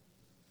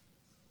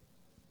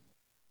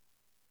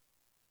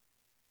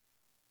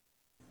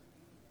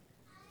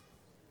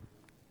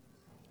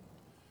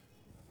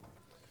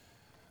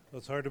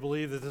It's hard to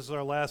believe that this is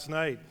our last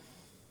night.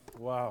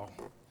 Wow.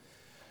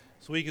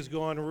 This week is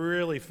going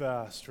really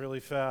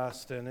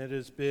fast, and it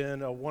has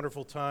been a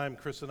wonderful time.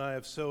 Chris and I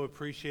have so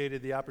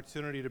appreciated the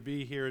opportunity to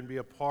be here and be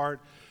a part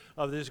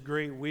of this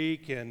great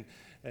week and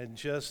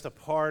just a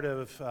part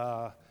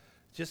of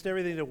just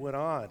everything that went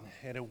on.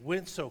 And it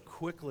went so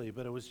quickly,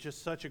 but it was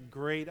just such a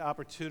great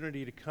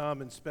opportunity to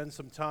come and spend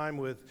some time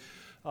with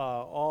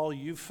all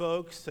you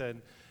folks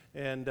and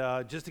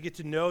just to get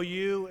to know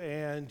you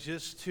and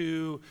just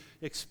to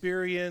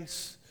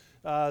experience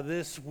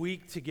this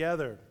week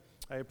together.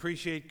 I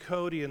appreciate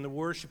Cody and the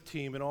worship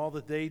team and all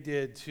that they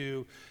did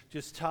to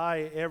just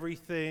tie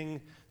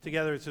everything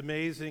together. It's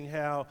amazing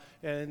how,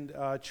 and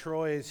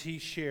Troy, as he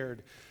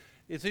shared,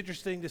 it's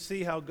interesting to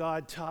see how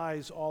God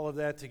ties all of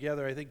that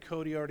together. I think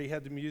Cody already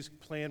had the music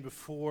planned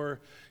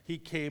before he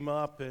came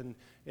up, and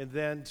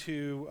then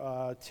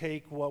to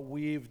take what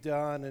we've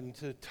done and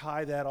to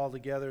tie that all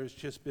together has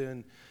just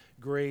been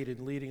great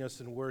in leading us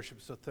in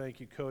worship. So thank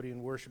you, Cody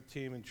and worship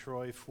team, and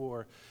Troy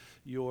for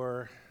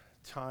your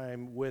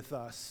time with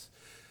us.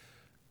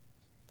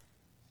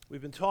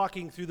 We've been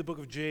talking through the book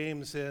of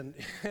James, and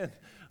I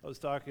was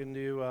talking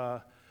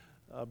to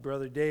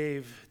Brother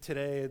Dave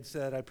today and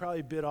said I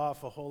probably bit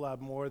off a whole lot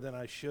more than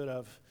I should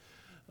have.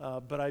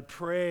 But I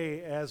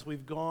pray as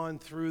we've gone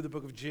through the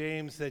book of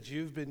James that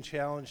you've been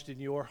challenged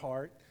in your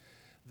heart,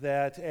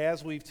 that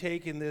as we've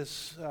taken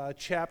this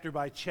chapter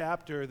by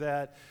chapter,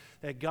 that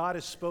God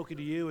has spoken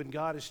to you and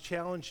God has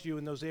challenged you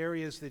in those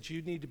areas that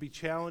you need to be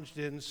challenged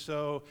in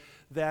so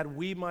that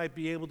we might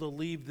be able to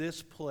leave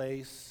this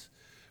place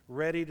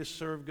ready to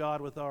serve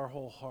God with our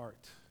whole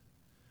heart.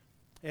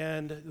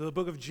 And the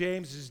book of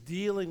James is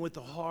dealing with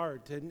the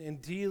heart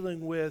and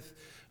dealing with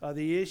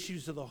the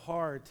issues of the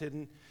heart.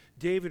 And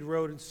David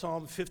wrote in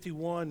Psalm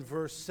 51,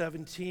 verse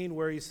 17,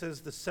 where he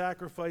says, "The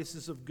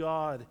sacrifices of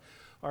God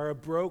are a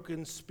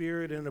broken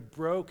spirit and a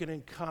broken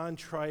and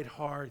contrite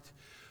heart.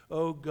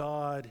 O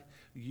God,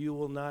 you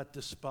will not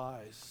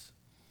despise."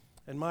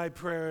 And my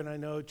prayer, and I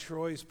know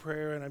Troy's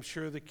prayer, and I'm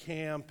sure the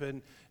camp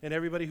and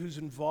everybody who's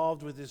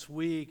involved with this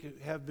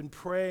week have been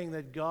praying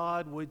that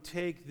God would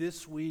take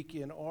this week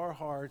in our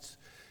hearts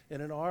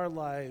and in our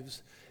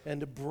lives and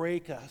to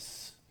break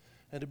us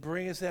and to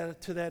bring us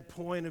to that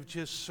point of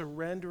just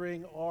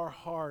surrendering our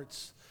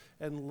hearts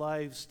and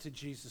lives to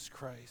Jesus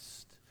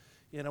Christ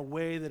in a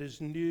way that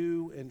is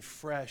new and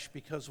fresh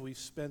because we've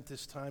spent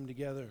this time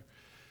together.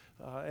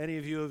 Any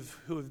of you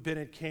who have been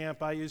at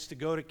camp, I used to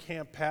go to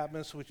Camp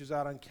Patmos, which is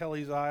out on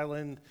Kelly's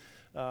Island,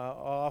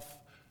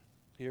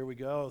 here we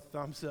go,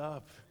 thumbs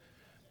up.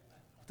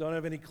 Don't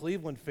have any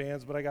Cleveland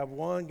fans, but I got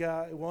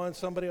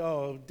somebody,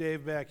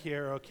 Dave back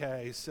here,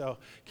 okay. So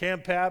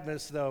Camp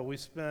Patmos, though, we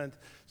spent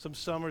some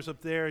summers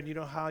up there, and you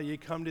know how you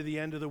come to the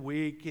end of the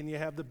week, and you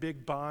have the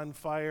big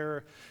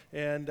bonfire,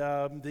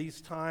 and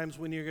these times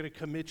when you're going to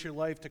commit your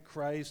life to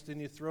Christ,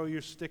 and you throw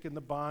your stick in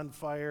the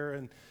bonfire,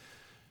 and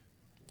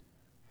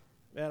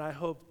I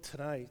hope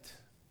tonight,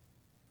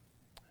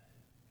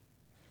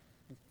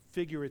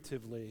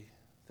 figuratively,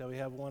 that we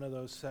have one of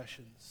those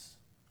sessions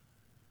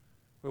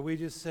where we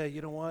just say,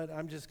 you know what,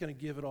 I'm just going to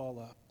give it all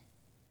up.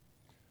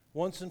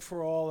 Once and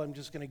for all, I'm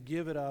just going to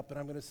give it up, and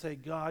I'm going to say,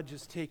 God,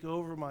 just take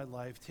over my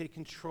life, take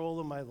control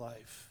of my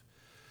life.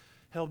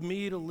 Help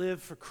me to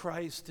live for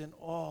Christ in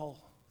all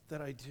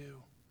that I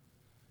do,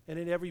 and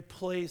in every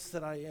place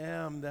that I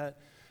am, that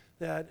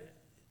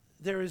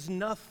there is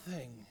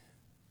nothing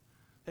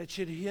that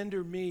should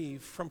hinder me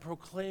from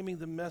proclaiming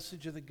the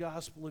message of the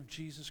gospel of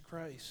Jesus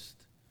Christ.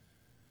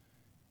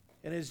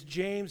 And as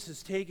James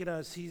has taken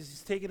us,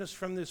 he's taken us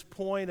from this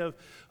point of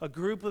a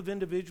group of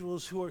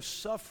individuals who are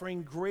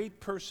suffering great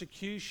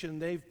persecution.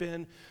 They've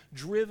been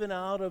driven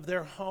out of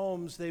their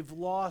homes. They've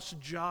lost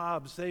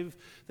jobs.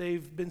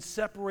 They've been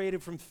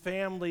separated from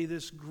family.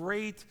 This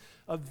great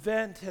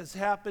event has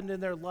happened in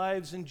their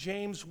lives, and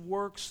James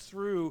works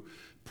through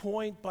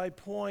point by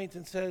point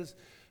and says,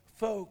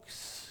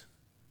 folks,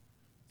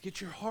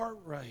 get your heart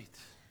right.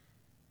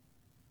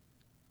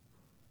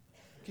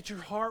 Get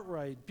your heart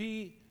right.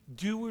 Be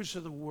doers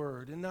of the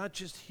word and not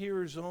just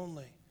hearers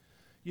only.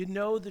 You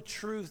know the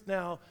truth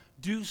now.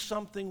 Do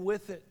something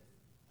with it.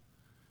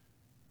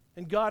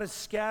 And God has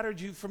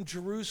scattered you from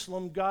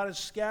Jerusalem. God has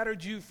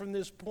scattered you from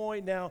this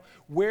point now.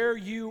 Where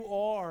you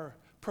are,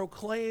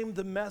 proclaim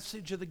the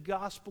message of the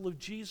gospel of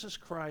Jesus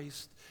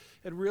Christ.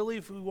 And really,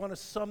 if we want to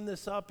sum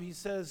this up, he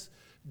says,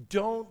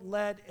 don't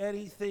let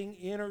anything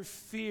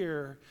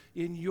interfere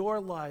in your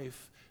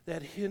life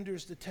that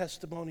hinders the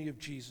testimony of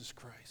Jesus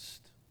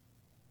Christ.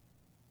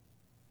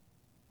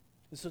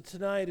 And so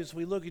tonight, as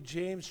we look at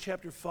James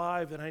chapter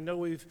 5, and I know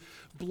we've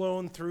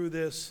blown through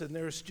this, and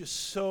there's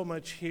just so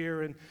much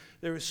here, and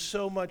there is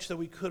so much that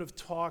we could have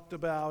talked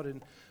about,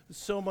 and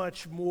so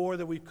much more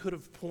that we could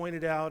have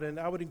pointed out, and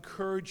I would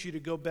encourage you to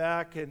go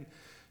back and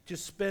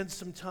just spend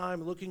some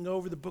time looking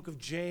over the book of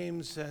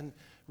James and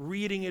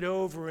reading it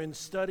over and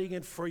studying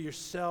it for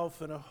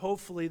yourself. And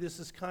hopefully this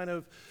has kind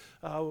of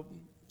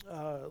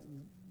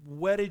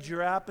whetted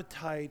your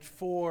appetite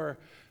for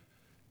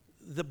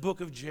the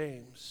book of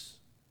James.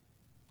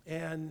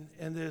 and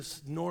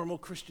this normal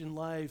Christian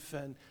life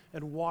and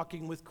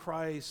walking with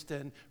Christ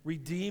and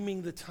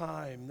redeeming the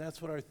time.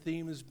 That's what our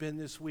theme has been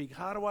this week.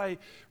 How do I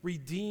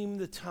redeem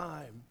the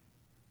time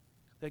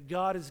that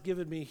God has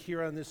given me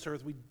here on this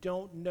earth? We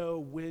don't know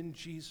when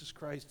Jesus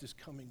Christ is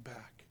coming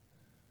back.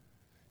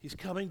 He's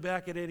coming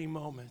back at any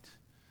moment,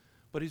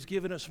 but he's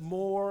given us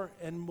more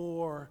and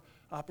more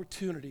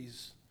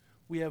opportunities.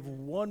 We have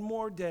one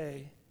more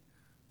day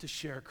to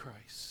share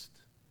Christ.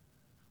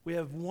 We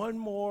have one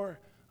more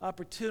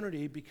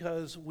opportunity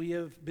because we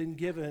have been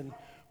given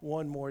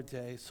one more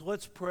day. So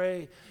let's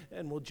pray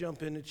and we'll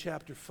jump into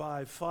chapter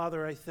 5.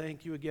 Father, I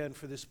thank you again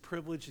for this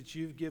privilege that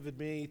you've given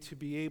me to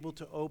be able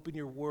to open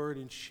your word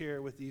and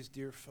share with these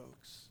dear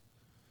folks.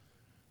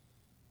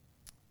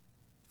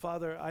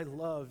 Father, I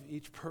love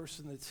each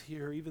person that's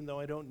here, even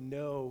though I don't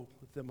know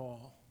them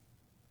all.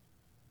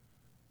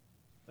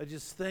 I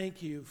just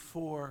thank you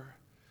for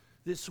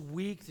this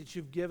week that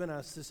you've given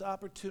us, this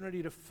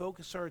opportunity to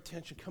focus our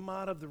attention, come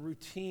out of the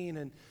routine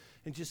and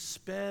just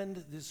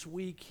spend this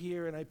week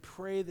here. And I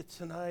pray that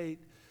tonight,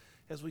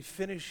 as we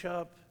finish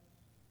up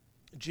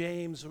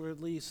James, or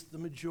at least the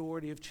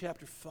majority of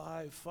chapter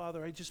 5,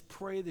 Father, I just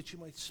pray that you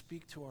might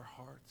speak to our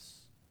hearts.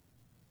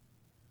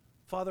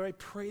 Father, I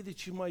pray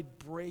that you might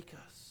break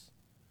us.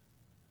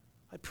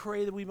 I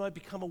pray that we might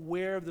become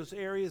aware of those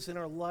areas in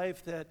our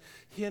life that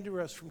hinder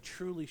us from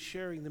truly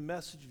sharing the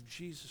message of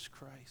Jesus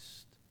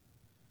Christ.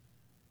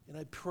 And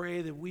I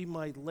pray that we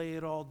might lay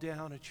it all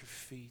down at your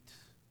feet.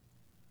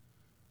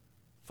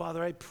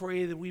 Father, I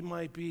pray that we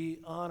might be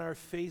on our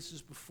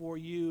faces before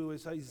you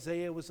as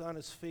Isaiah was on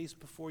his face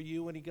before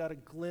you when he got a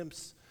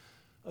glimpse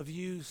of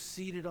you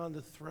seated on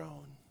the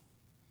throne.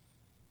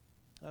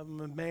 I'm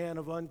a man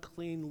of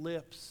unclean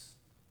lips,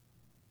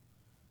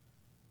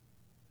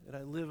 and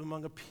I live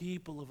among a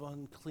people of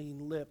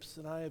unclean lips,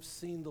 and I have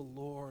seen the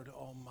Lord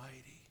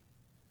Almighty.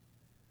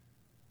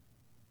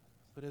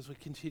 But as we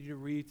continue to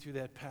read through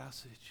that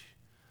passage,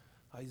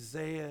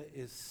 Isaiah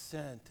is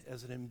sent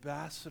as an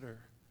ambassador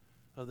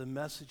of the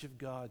message of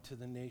God to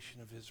the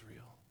nation of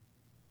Israel.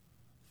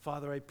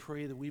 Father, I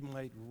pray that we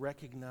might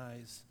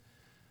recognize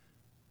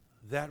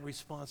that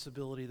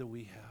responsibility that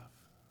we have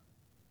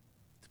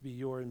to be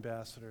your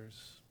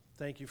ambassadors.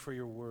 Thank you for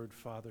your word,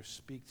 Father.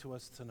 Speak to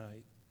us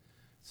tonight.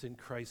 It's in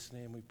Christ's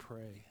name we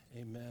pray.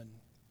 Amen.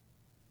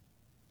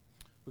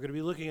 We're going to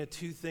be looking at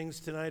two things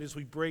tonight as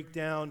we break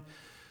down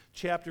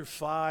chapter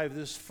 5.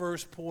 This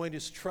first point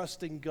is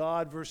trusting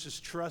God versus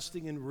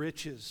trusting in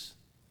riches.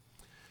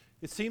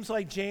 It seems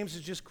like James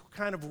is just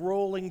kind of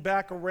rolling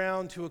back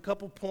around to a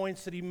couple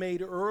points that he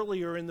made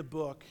earlier in the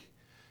book,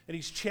 and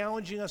he's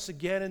challenging us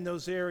again in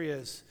those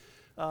areas.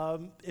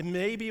 And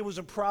maybe it was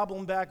a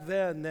problem back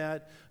then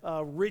that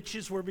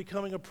riches were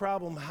becoming a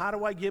problem. How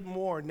do I get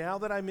more? Now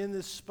that I'm in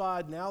this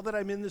spot, now that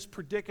I'm in this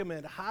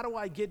predicament, how do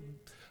I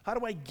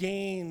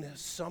gain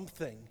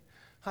something?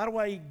 How do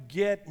I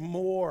get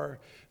more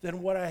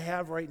than what I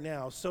have right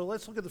now? So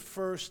let's look at the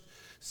first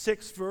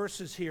 6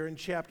 verses here in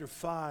chapter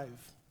 5.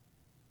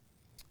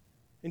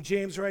 And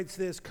James writes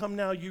this, "Come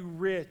now, you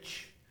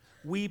rich,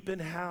 weep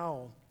and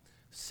howl."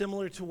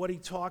 Similar to what he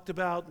talked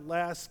about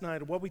last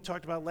night, or what we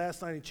talked about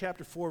last night in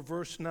chapter 4,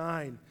 verse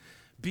 9.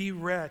 Be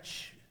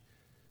wretched,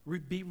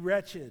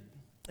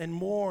 and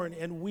mourn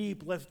and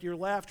weep. Let your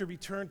laughter be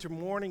turned to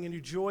mourning and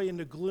your joy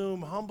into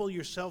gloom. Humble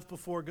yourself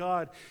before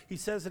God. He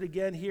says it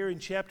again here in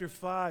chapter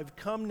 5.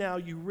 Come now,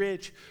 you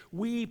rich,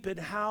 weep and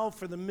howl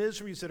for the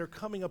miseries that are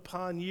coming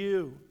upon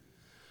you.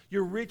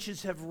 Your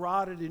riches have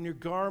rotted and your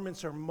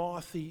garments are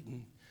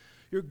moth-eaten.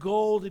 Your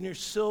gold and your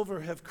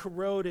silver have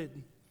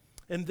corroded,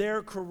 and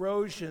their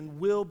corrosion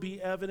will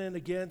be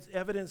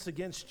evidence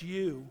against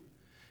you,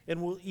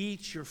 and will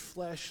eat your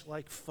flesh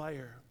like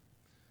fire.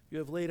 You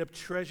have laid up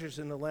treasures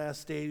in the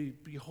last day.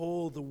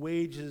 Behold, the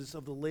wages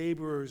of the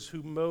laborers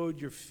who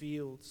mowed your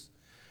fields,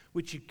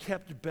 which you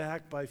kept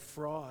back by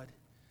fraud.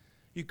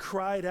 You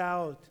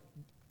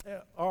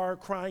are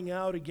crying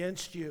out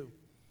against you.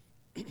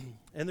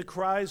 And the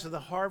cries of the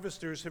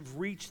harvesters have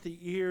reached the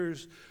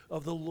ears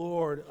of the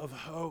Lord of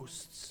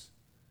hosts.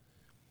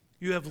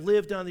 You have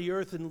lived on the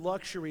earth in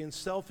luxury and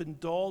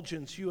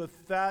self-indulgence. You have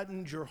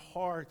fattened your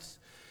hearts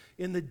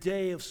in the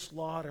day of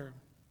slaughter.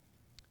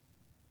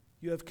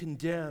 You have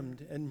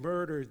condemned and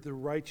murdered the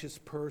righteous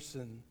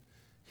person.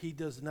 He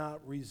does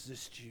not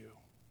resist you.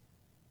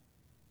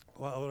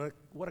 Well,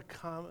 what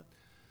a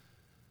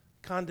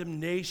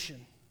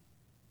condemnation.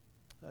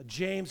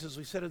 James, as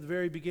we said at the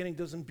very beginning,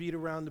 doesn't beat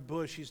around the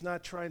bush. He's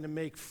not trying to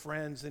make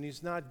friends, and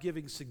he's not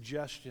giving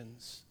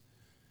suggestions.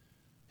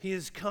 He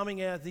is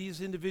coming at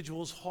these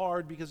individuals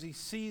hard because he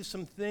sees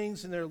some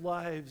things in their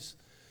lives,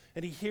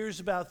 and he hears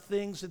about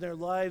things in their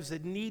lives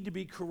that need to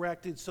be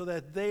corrected so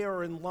that they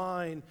are in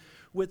line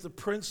with the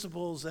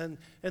principles and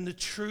the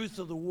truth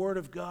of the Word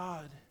of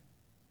God.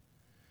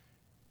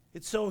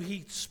 And so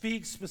he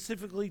speaks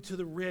specifically to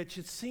the rich.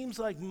 It seems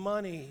like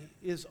money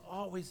is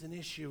always an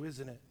issue,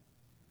 isn't it?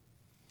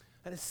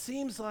 And it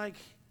seems like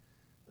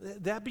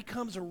that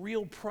becomes a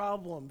real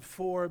problem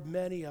for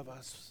many of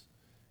us.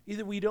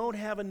 Either we don't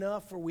have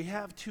enough or we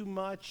have too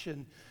much,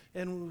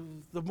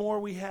 and the more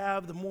we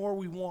have, the more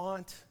we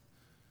want.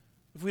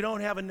 If we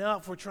don't have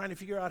enough, we're trying to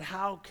figure out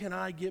how can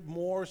I get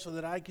more so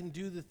that I can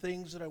do the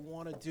things that I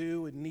want to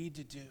do and need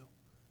to do.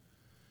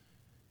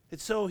 And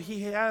so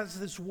he has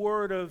this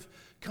word of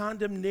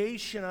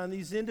condemnation on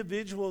these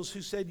individuals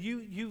who said,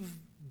 you've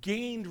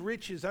gained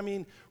riches. I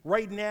mean,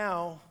 right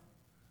now,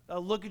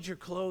 look at your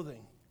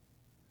clothing.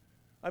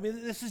 I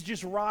mean, this is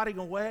just rotting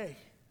away.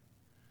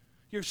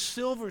 Your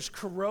silver's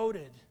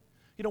corroded.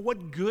 You know,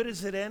 what good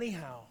is it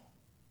anyhow?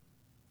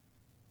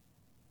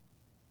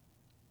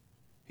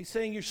 He's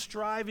saying you're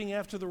striving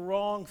after the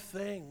wrong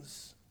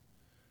things.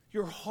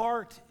 Your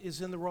heart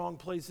is in the wrong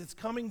place. It's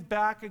coming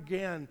back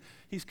again.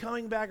 He's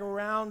coming back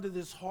around to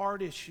this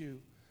heart issue,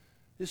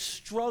 this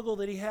struggle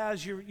that he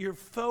has. Your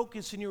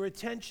focus and your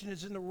attention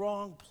is in the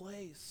wrong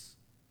place.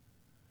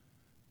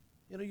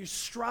 You know, you're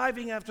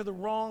striving after the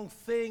wrong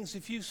things.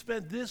 If you've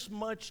spent this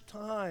much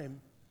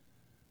time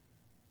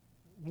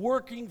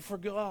working for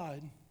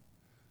God,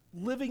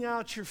 living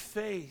out your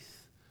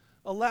faith,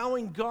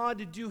 allowing God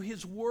to do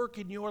his work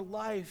in your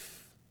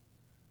life,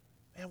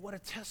 man, what a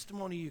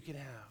testimony you can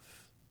have.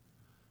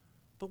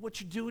 But what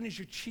you're doing is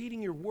you're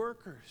cheating your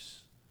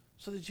workers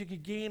so that you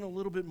could gain a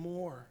little bit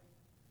more.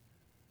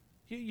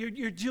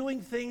 You're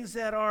doing things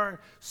that are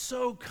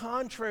so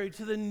contrary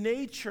to the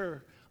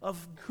nature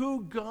of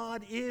who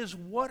God is.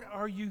 What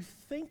are you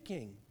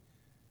thinking?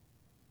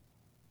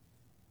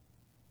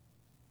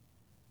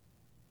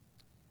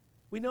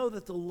 We know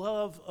that the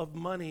love of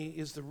money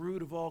is the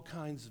root of all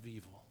kinds of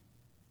evil.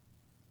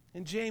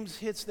 And James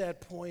hits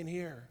that point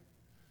here.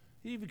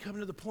 You even come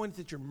to the point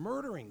that you're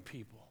murdering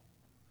people.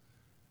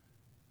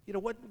 You know,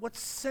 what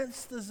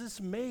sense does this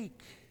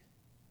make?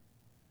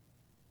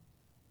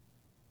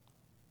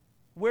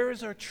 Where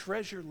is our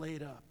treasure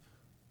laid up?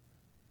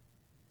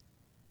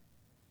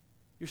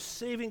 You're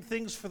saving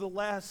things for the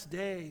last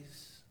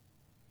days.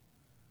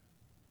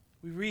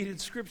 We read in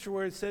Scripture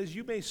where it says,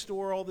 you may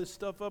store all this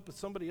stuff up, but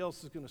somebody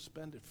else is going to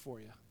spend it for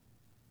you.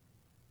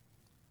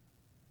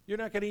 You're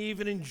not going to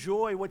even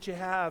enjoy what you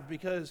have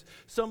because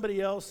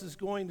somebody else is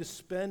going to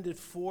spend it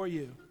for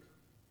you.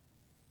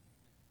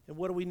 And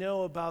what do we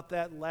know about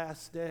that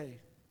last day?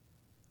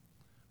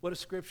 What does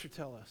Scripture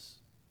tell us?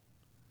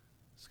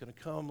 It's going to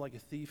come like a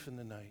thief in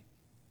the night.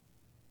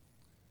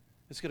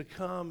 It's going to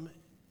come,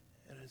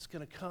 and it's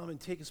going to come and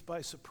take us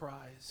by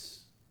surprise.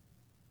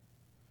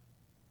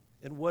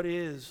 And what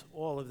is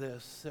all of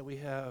this that we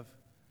have?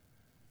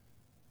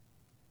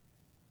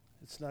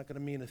 It's not going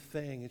to mean a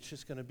thing. It's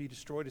just going to be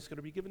destroyed. It's going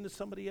to be given to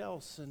somebody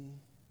else. And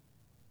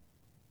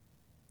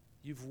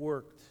you've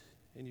worked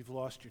and you've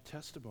lost your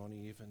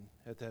testimony even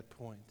at that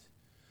point.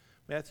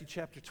 Matthew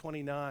chapter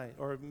 29,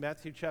 or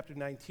Matthew chapter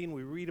 19,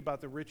 we read about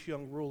the rich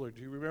young ruler.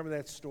 Do you remember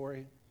that story?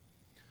 You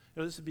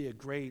know, this would be a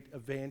great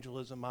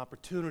evangelism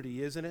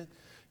opportunity, isn't it?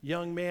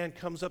 Young man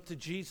comes up to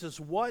Jesus,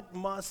 what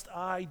must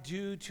I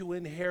do to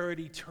inherit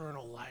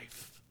eternal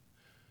life?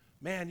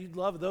 Man, you'd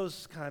love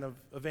those kind of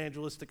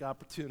evangelistic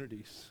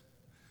opportunities.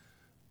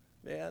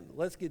 Man,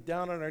 let's get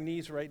down on our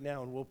knees right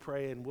now and we'll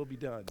pray and we'll be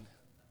done.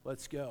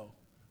 Let's go.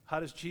 How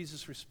does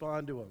Jesus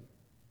respond to him?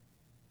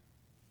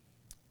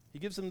 He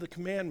gives him the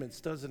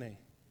commandments, doesn't he?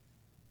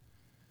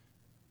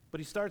 But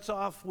he starts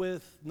off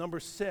with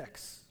number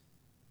 6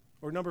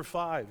 or number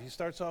 5. He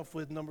starts off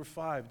with number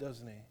 5,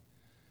 doesn't he?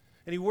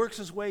 And he works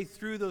his way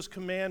through those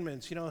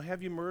commandments. You know,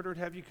 have you murdered?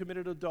 Have you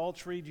committed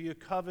adultery? Do you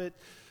covet?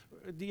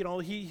 You know,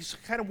 he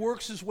kind of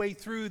works his way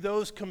through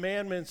those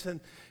commandments.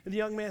 And the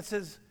young man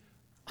says,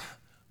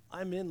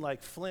 I'm in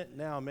like Flint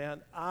now,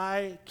 man.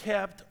 I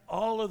kept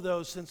all of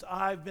those since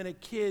I've been a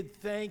kid.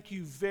 Thank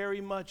you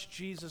very much,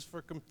 Jesus,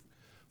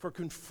 for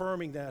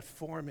confirming that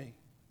for me.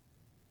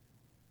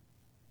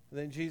 And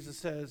then Jesus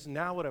says,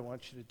 now what I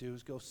want you to do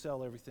is go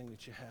sell everything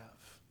that you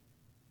have.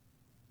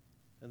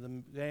 And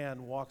the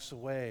man walks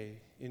away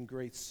in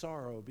great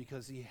sorrow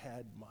because he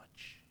had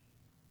much.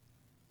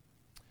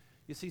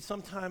 You see,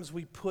 sometimes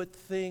we put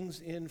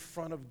things in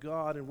front of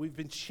God, and we've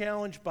been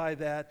challenged by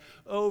that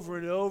over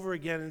and over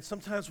again. And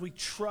sometimes we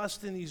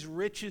trust in these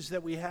riches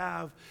that we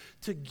have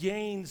to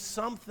gain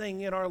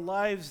something in our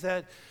lives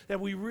that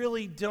we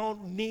really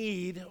don't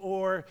need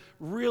or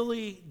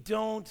really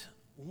don't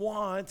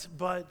want,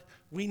 but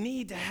we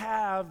need to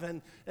have.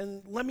 And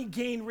let me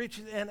gain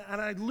riches, and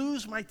I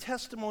lose my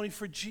testimony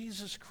for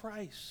Jesus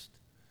Christ.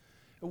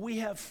 And we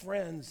have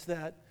friends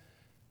that,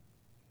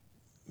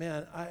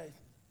 man,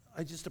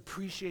 I just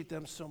appreciate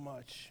them so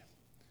much.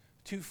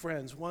 2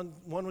 friends. One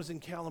was in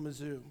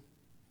Kalamazoo.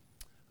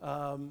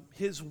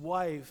 His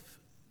wife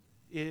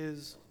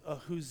is a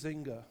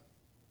Huizenga.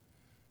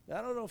 Now,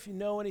 I don't know if you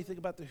know anything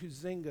about the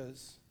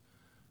Huizengas,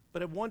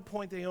 but at one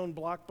point they owned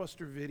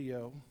Blockbuster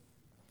Video.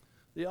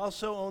 They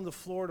also owned the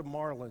Florida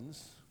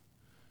Marlins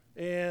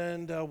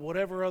and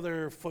whatever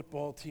other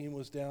football team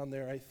was down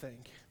there, I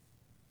think.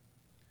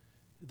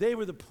 They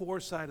were the poor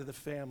side of the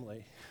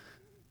family.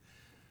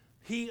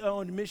 He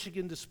owned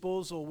Michigan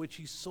Disposal, which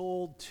he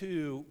sold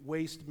to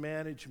Waste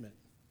Management.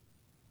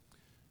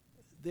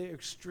 They're an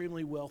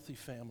extremely wealthy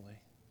family.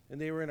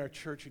 and they were in our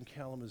church in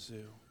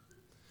Kalamazoo.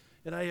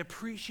 And I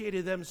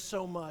appreciated them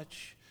so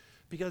much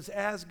because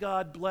as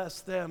God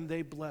blessed them,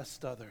 they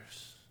blessed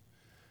others.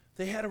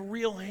 They had a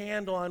real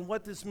handle on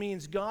what this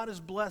means. God has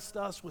blessed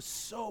us with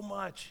so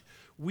much.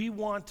 We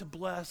want to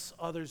bless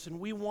others, and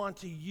we want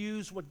to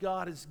use what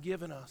God has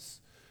given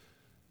us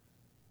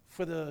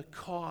for the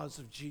cause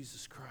of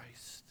Jesus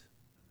Christ.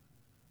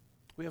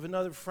 We have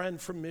another friend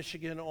from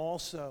Michigan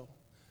also,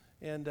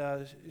 and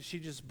she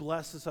just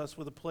blesses us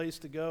with a place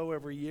to go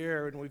every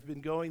year, and we've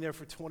been going there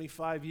for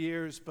 25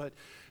 years, but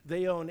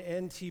they own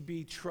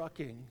NTB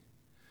Trucking,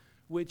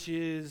 which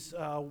is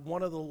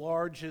one of the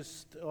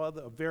largest,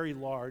 a very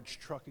large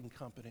trucking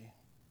company.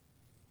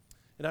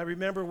 And I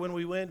remember when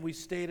we went, we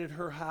stayed at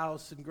her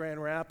house in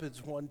Grand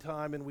Rapids one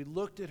time, and we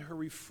looked at her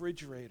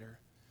refrigerator,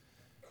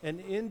 and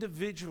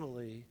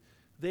individually,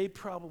 they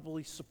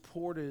probably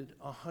supported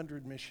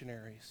 100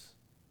 missionaries.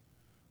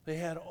 They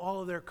had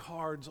all of their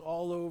cards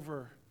all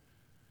over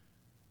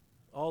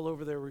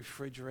their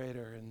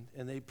refrigerator,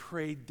 and they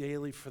prayed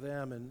daily for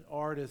them, and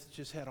Ardith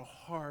just had a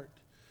heart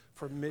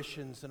for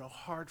missions and a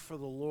heart for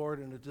the Lord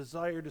and a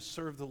desire to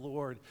serve the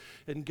Lord.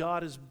 And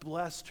God has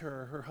blessed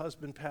her. Her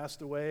husband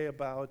passed away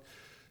about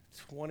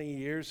 20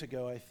 years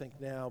ago, I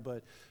think now,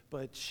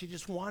 but she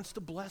just wants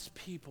to bless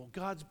people.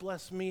 God's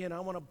blessed me, and I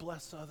want to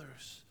bless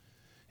others.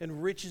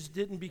 And riches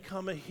didn't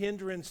become a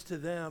hindrance to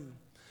them.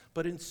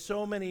 But in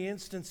so many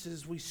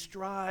instances, we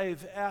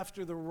strive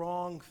after the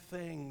wrong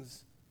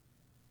things.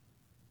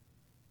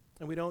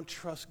 And we don't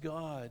trust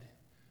God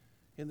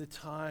in the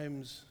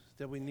times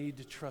that we need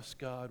to trust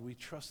God. We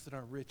trust in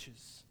our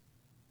riches.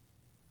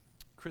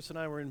 Chris and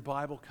I were in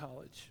Bible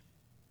college.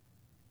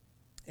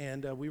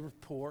 And we were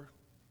poor,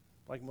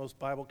 like most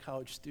Bible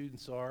college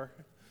students are.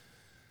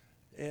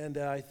 And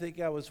I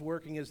think I was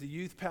working as the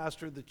youth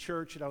pastor of the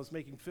church, and I was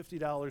making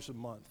 $50 a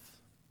month.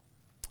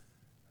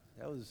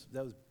 That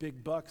was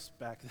big bucks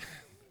back then.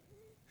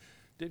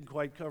 Didn't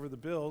quite cover the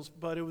bills,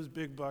 but it was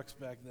big bucks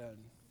back then.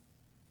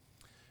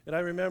 And I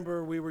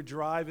remember we were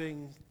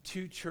driving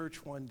to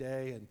church one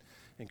day,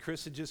 and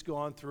Chris had just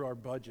gone through our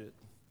budget.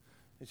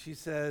 And she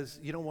says,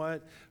 you know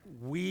what?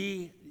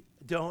 We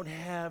don't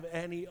have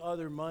any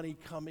other money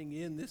coming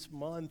in this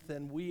month,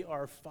 and we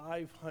are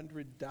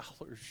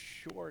 $500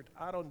 short.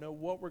 I don't know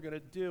what we're going to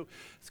do.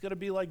 It's going to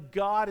be like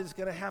God is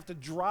going to have to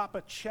drop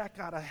a check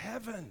out of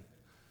heaven.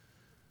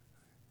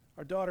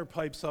 Our daughter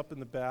pipes up in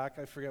the back.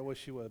 I forget what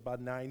she was, about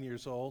 9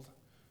 years old.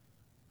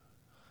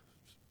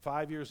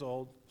 5 years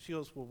old. She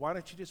goes, well, why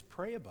don't you just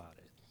pray about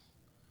it?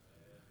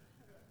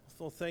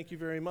 Well, thank you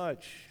very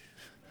much,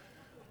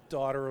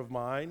 daughter of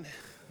mine.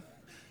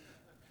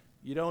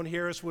 You don't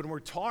hear us when we're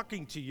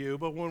talking to you,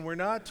 but when we're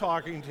not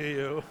talking to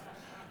you,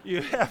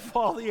 you have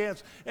all the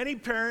answers. Any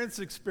parents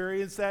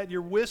experience that?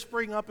 You're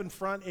whispering up in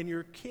front, and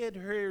your kid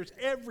hears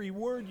every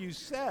word you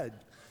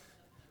said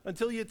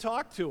until you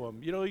talk to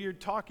them. You know, you're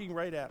talking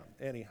right at them.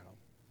 Anyhow.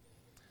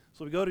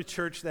 So we go to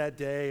church that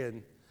day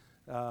and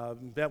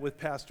met with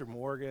Pastor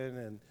Morgan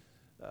and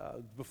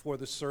before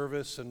the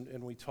service,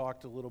 and we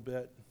talked a little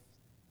bit.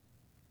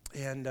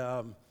 And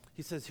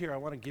he says, here, I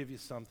want to give you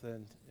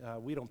something.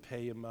 We don't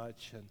pay you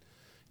much. And,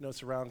 you know,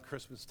 it's around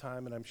Christmas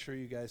time, and I'm sure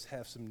you guys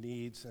have some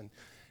needs. And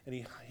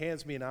he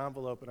hands me an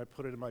envelope, and I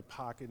put it in my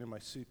pocket, in my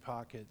suit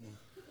pocket. And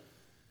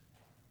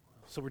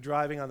so we're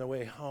driving on the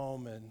way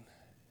home,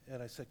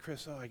 and I said,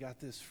 Chris, I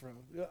got this from,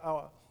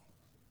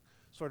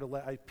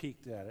 I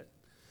peeked at it.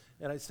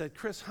 And I said,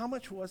 Chris, how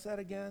much was that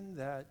again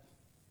that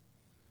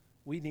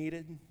we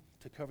needed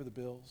to cover the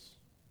bills?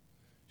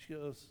 She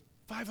goes,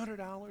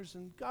 $500,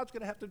 and God's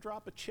going to have to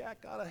drop a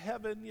check out of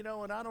heaven, you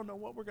know, and I don't know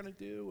what we're going to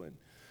do. And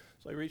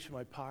so I reached in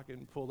my pocket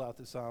and pulled out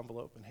this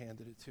envelope and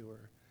handed it to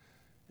her.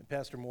 And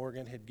Pastor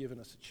Morgan had given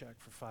us a check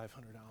for $500.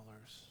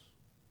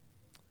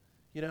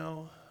 You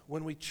know,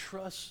 when we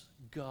trust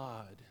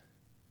God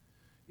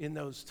in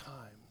those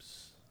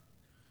times,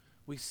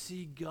 we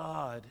see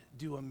God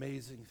do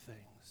amazing things.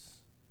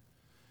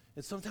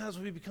 And sometimes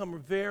we become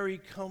very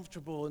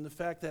comfortable in the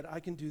fact that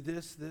I can do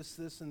this, this,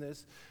 this, and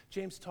this.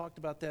 James talked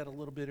about that a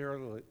little bit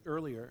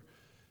earlier.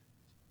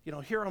 You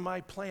know, here are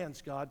my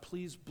plans, God.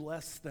 Please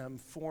bless them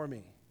for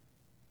me.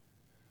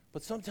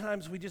 But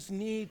sometimes we just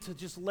need to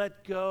just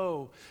let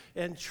go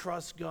and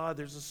trust God.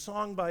 There's a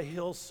song by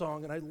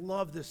Hillsong, and I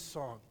love this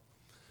song.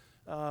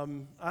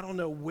 I don't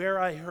know where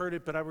I heard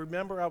it, but I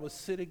remember I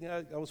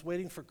was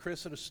waiting for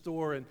Chris at a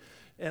store, and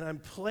I'm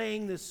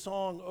playing this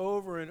song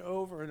over and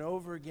over and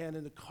over again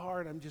in the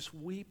car, and I'm just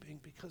weeping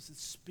because it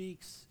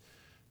speaks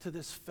to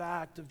this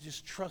fact of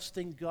just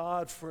trusting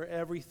God for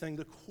everything.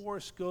 The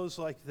chorus goes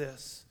like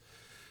this.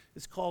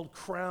 It's called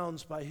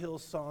Crowns by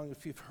Hillsong.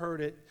 If you've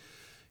heard it,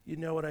 you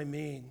know what I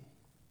mean.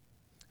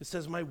 It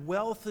says, my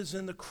wealth is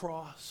in the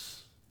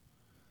cross.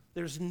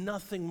 There's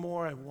nothing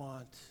more I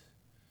want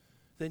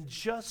than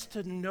just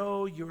to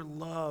know your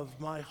love.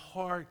 My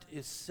heart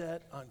is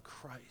set on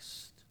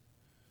Christ.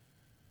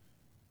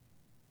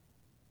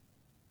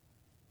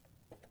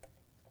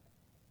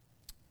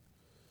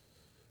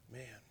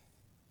 Man,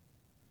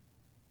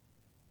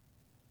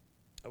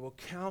 I will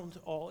count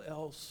all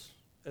else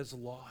as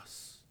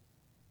loss.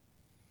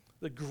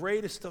 The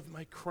greatest of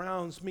my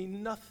crowns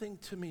mean nothing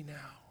to me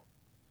now,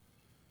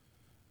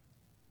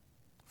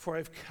 for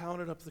I've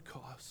counted up the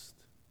cost,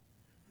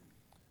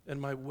 and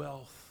my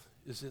wealth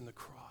is in the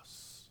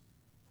cross.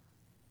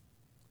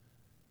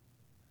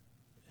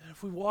 And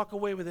if we walk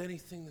away with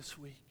anything this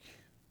week,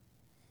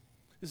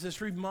 is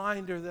this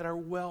reminder that our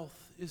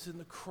wealth is in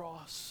the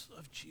cross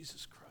of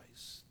Jesus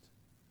Christ.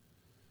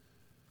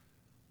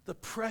 The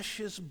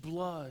precious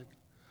blood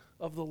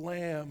of the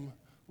Lamb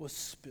was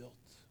spilt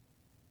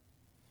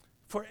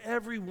for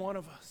every one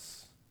of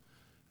us.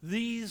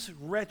 These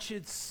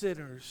wretched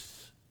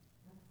sinners,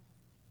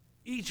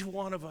 each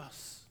one of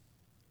us,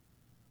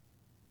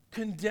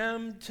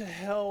 condemned to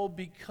hell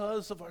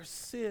because of our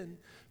sin,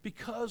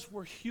 because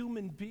we're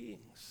human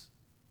beings.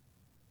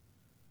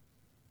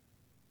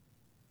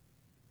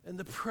 And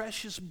the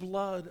precious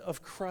blood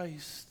of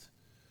Christ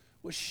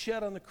was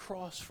shed on the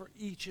cross for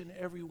each and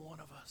every one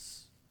of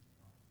us.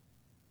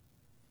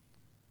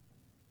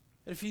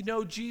 And if you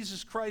know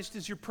Jesus Christ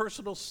is your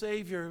personal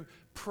Savior,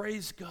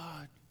 praise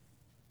God.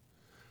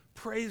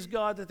 Praise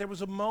God that there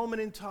was a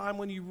moment in time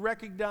when you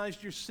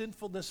recognized your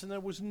sinfulness and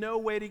there was no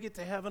way to get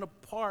to heaven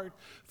apart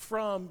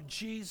from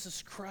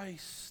Jesus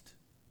Christ.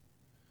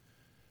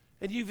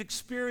 And you've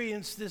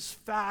experienced this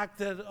fact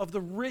that of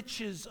the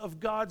riches of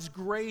God's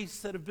grace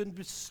that have been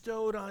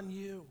bestowed on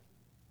you.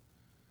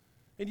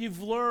 And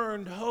you've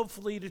learned,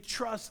 hopefully, to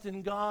trust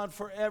in God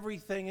for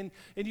everything.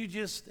 And you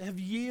just have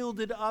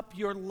yielded up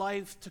your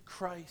life to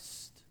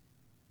Christ.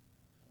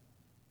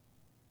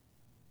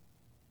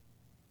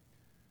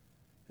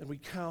 And we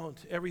count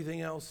everything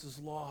else as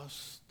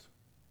lost.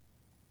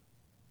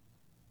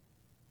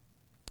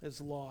 As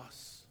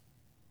loss.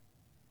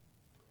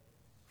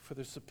 For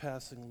the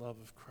surpassing love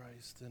of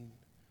Christ. And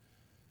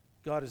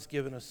God has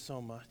given us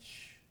so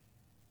much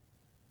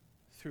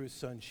through His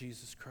Son,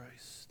 Jesus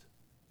Christ.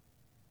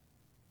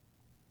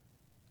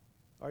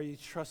 Are you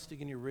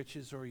trusting in your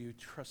riches, or are you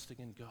trusting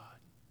in God?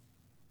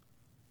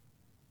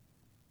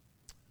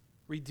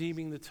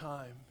 Redeeming the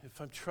time. If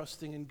I'm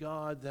trusting in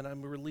God, then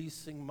I'm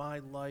releasing my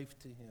life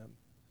to Him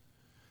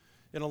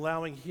and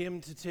allowing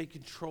Him to take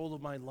control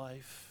of my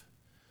life,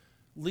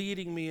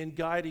 leading me and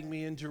guiding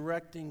me and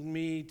directing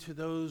me to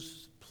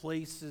those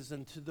places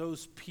and to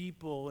those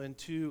people and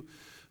to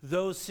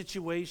those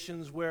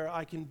situations where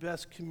I can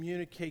best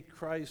communicate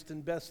Christ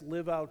and best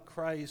live out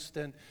Christ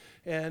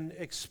and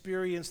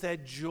experience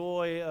that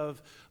joy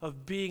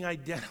of being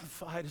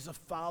identified as a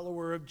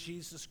follower of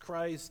Jesus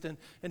Christ and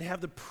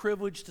have the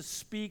privilege to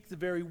speak the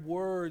very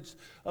words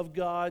of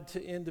God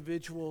to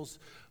individuals.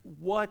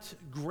 What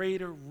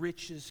greater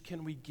riches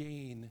can we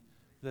gain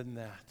than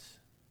that?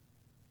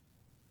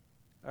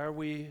 Are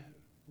we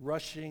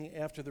rushing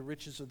after the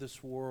riches of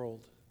this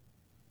world?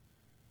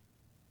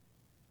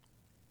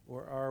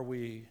 Or are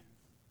we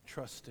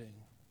trusting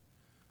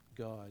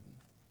God?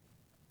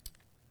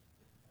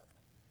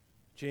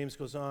 James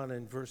goes on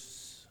in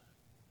verse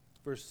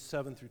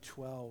 7 through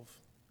 12.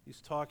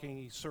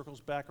 He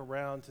circles back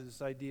around to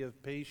this idea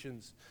of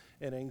patience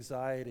and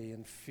anxiety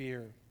and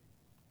fear.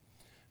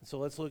 And so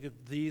let's look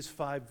at these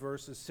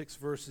 6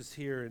 verses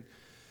here.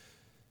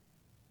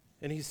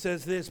 And he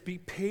says this: "Be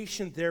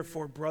patient,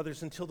 therefore,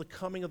 brothers, until the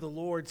coming of the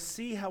Lord.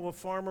 See how a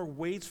farmer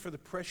waits for the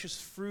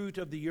precious fruit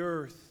of the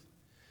earth,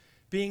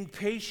 being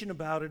patient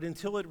about it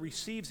until it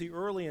receives the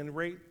early and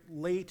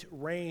late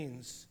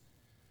rains.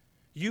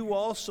 You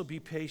also be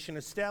patient.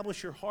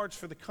 Establish your hearts,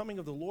 for the coming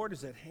of the Lord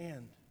is at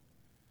hand.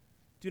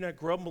 Do not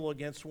grumble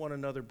against one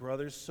another,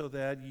 brothers, so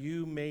that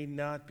you may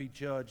not be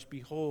judged.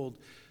 Behold,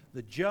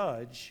 the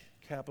judge,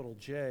 capital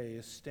J,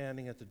 is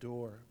standing at the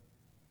door.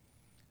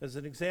 As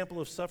an example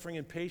of suffering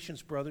and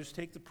patience, brothers,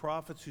 take the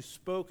prophets who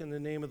spoke in the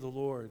name of the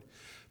Lord.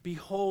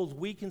 Behold,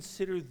 we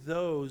consider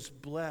those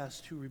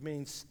blessed who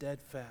remain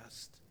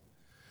steadfast.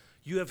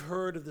 You have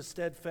heard of the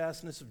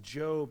steadfastness of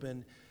Job,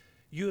 and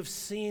you have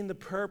seen the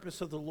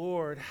purpose of the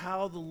Lord,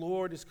 how the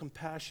Lord is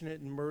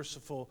compassionate and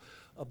merciful.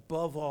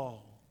 Above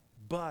all,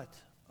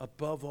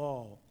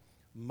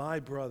 my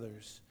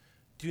brothers,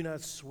 do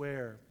not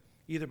swear,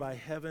 either by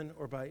heaven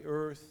or by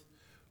earth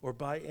or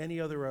by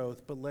any other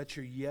oath, but let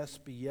your yes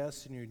be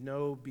yes and your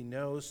no be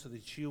no, so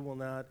that you will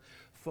not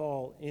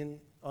fall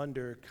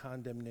under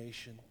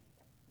condemnation."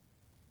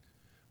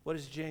 What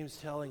is James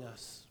telling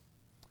us?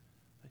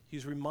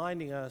 He's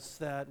reminding us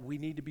that we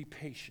need to be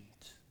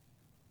patient.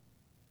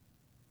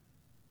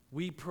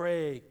 We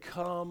pray,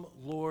 "Come,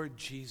 Lord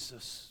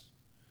Jesus."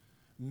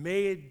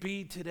 May it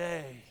be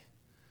today.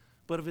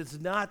 But if it's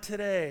not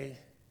today,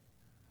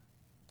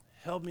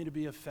 help me to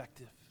be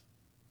effective.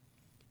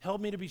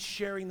 Help me to be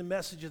sharing the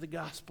message of the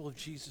gospel of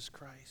Jesus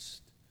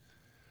Christ.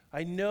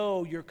 I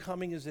know your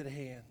coming is at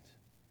hand.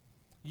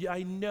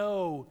 I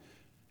know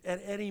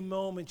at any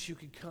moment you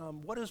could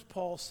come. What does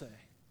Paul say?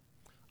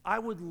 I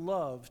would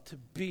love to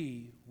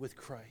be with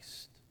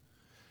Christ.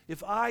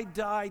 If I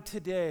die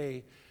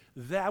today,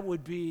 that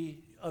would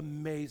be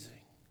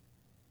amazing.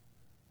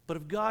 But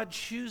if God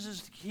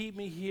chooses to keep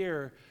me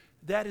here,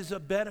 that is a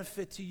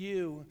benefit to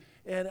you,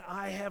 and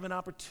I have an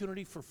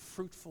opportunity for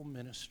fruitful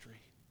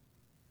ministry.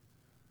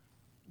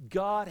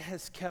 God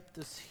has kept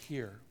us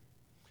here.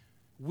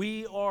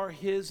 We are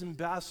his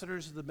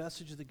ambassadors of the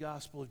message of the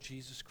gospel of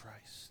Jesus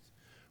Christ.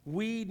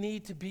 We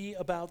need to be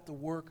about the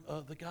work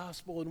of the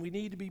gospel, and we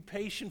need to be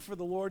patient for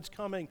the Lord's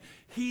coming.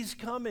 He's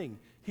coming.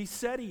 He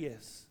said he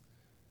is.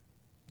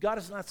 God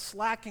is not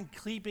slack in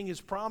keeping his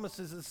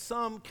promises, as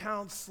some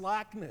count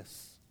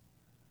slackness.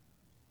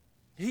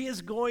 He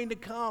is going to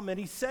come, and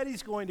he said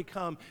he's going to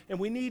come, and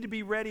we need to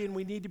be ready and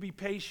we need to be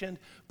patient,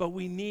 but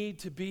we need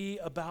to be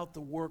about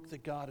the work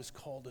that God has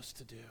called us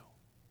to do.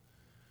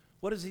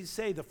 What does he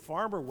say? The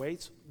farmer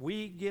waits.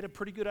 We get a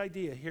pretty good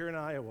idea here in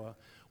Iowa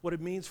what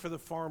it means for the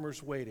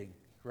farmers waiting,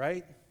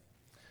 right?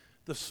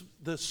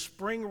 The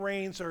spring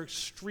rains are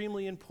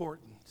extremely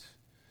important,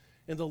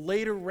 and the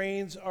later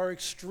rains are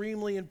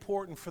extremely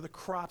important for the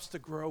crops to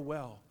grow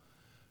well.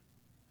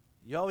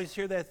 You always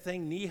hear that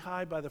thing,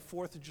 knee-high by the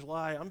 4th of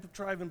July. I'm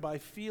driving by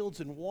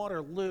fields in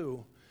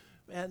Waterloo.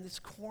 Man, this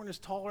corn is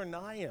taller than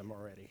I am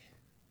already.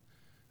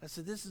 I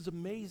said, this is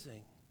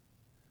amazing.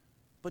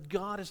 But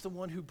God is the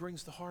one who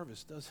brings the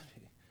harvest, doesn't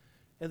he?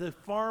 And the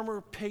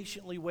farmer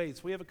patiently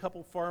waits. We have a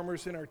couple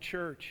farmers in our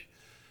church,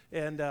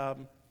 and,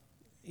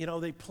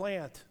 they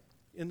plant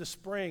in the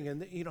spring,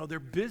 and, they're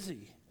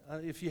busy.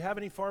 If you have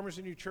any farmers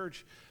in your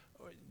church,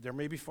 there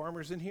may be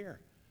farmers in here.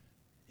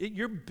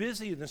 You're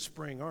busy in the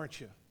spring,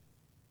 aren't you?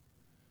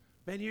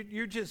 Man,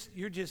 you're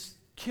just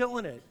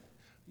killing it.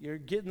 You're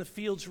getting the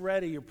fields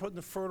ready. You're putting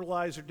the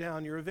fertilizer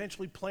down. You're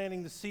eventually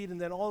planting the seed, and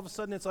then all of a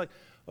sudden it's like,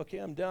 okay,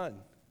 I'm done.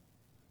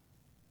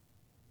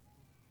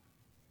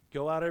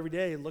 Go out every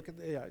day and look at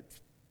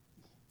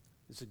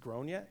is it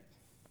grown yet?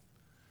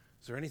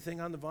 Is there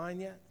anything on the vine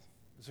yet?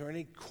 Is there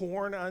any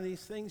corn on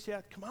these things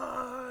yet? Come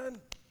on.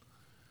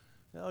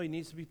 No, he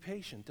needs to be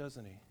patient,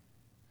 doesn't he?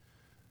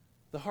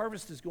 The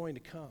harvest is going to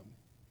come.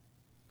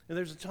 And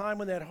there's a time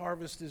when that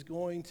harvest is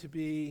going to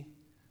be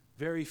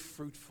very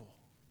fruitful.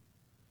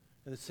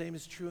 And the same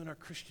is true in our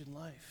Christian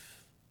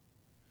life.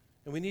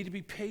 And we need to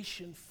be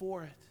patient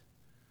for it.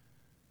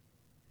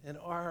 And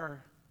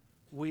are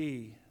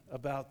we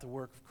about the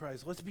work of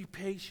Christ? Let's be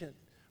patient,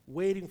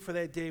 waiting for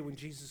that day when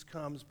Jesus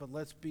comes, but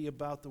let's be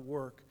about the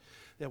work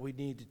that we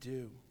need to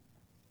do,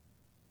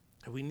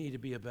 that we need to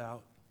be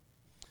about.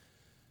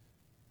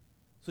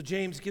 So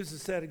James gives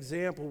us that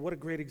example. What a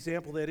great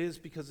example that is,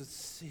 because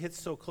it hits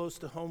so close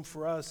to home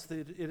for us.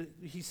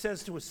 He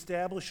says to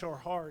establish our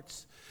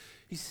hearts.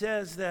 He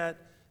says that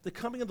the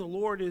coming of the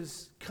Lord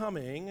is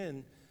coming,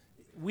 and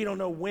we don't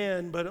know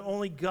when, but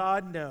only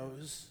God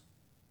knows.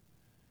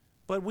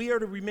 But we are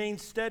to remain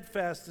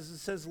steadfast, as it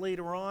says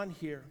later on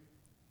here.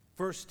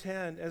 Verse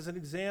 10, as an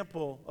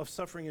example of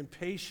suffering and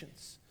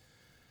patience.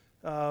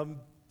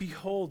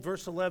 Behold,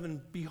 verse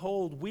 11,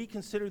 behold, we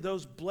consider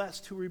those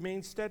blessed who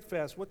remain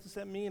steadfast. What does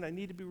that mean? I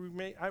need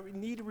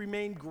to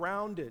remain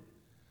grounded.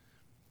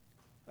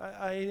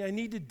 I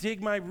need to dig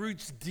my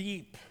roots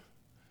deep.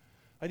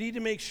 I need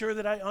to make sure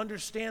that I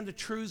understand the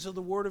truths of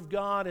the Word of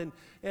God, and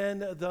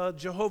the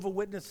Jehovah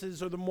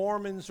Witnesses or the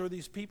Mormons or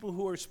these people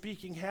who are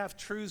speaking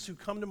half-truths who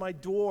come to my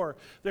door.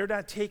 They're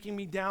not taking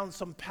me down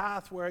some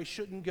path where I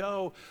shouldn't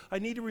go. I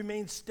need to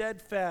remain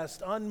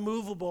steadfast,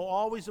 unmovable,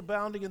 always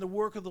abounding in the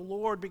work of the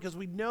Lord, because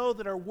we know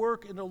that our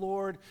work in the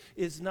Lord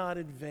is not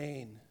in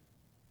vain.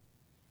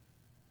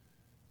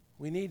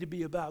 We need to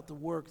be about the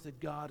work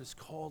that God has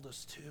called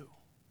us to.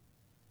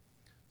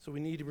 So we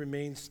need to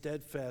remain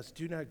steadfast.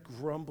 Do not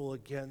grumble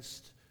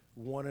against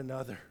one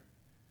another.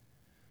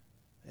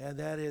 And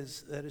that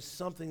is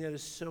something that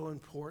is so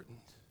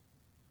important.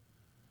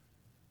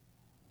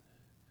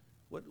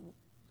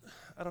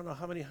 I don't know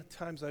how many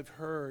times I've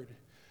heard,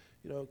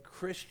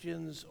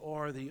 Christians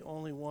are the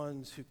only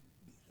ones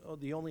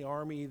the only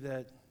army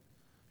that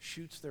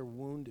shoots their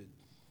wounded.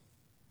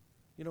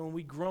 And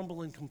we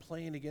grumble and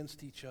complain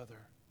against each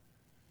other.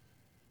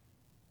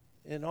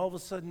 And all of a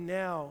sudden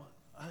now,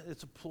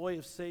 it's a ploy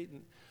of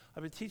Satan.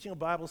 I've been teaching a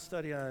Bible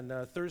study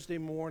on Thursday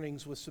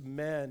mornings with some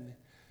men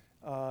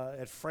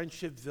at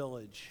Friendship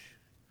Village.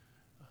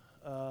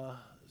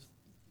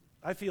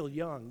 I feel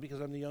young because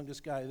I'm the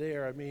youngest guy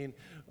there. I mean,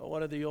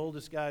 one of the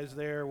oldest guys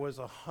there was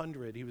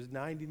 100. He was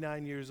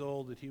 99 years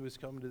old that he was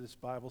coming to this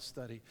Bible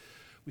study.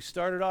 We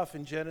started off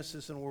in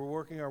Genesis and we're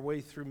working our way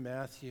through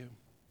Matthew.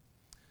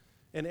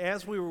 And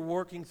as we were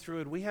working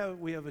through it, we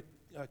have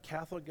a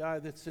Catholic guy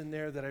that's in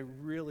there that I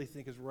really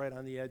think is right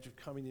on the edge of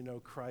coming to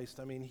know Christ.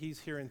 I mean, he's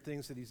hearing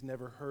things that he's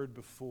never heard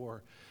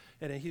before,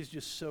 and he's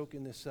just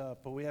soaking this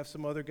up. But we have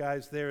some other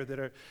guys there that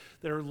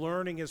are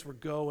learning as we're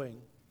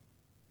going.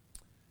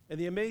 And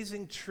the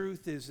amazing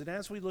truth is that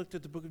as we looked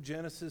at the book of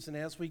Genesis and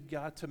as we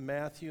got to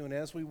Matthew and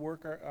as we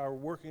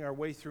working our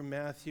way through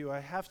Matthew, I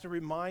have to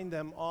remind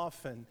them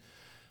often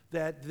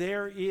that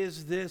there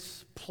is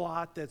this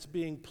plot that's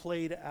being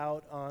played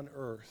out on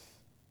earth.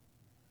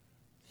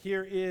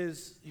 Here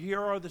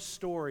are the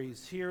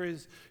stories.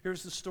 Here's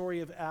the story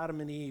of Adam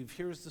and Eve.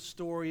 Here's the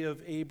story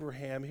of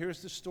Abraham.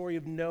 Here's the story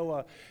of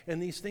Noah.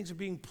 And these things are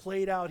being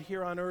played out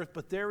here on earth,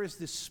 but there is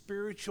this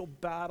spiritual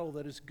battle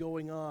that is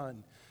going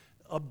on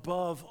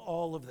above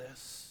all of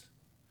this.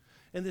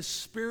 And this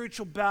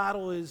spiritual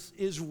battle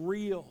is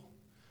real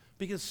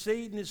because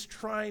Satan is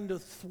trying to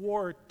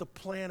thwart the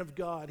plan of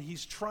God.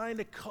 He's trying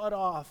to cut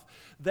off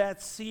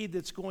that seed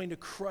that's going to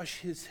crush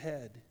his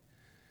head.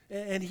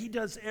 And he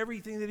does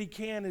everything that he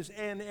can.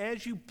 And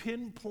as you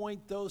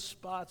pinpoint those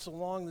spots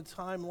along the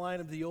timeline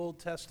of the Old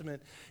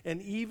Testament,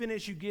 and even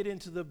as you get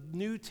into the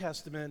New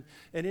Testament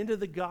and into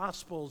the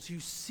Gospels,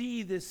 you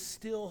see this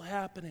still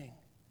happening.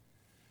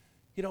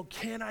 You know,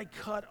 can I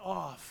cut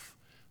off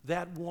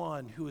that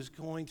one who is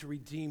going to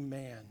redeem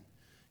man?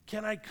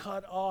 Can I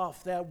cut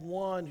off that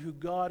one who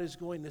God is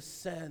going to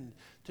send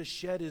to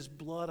shed his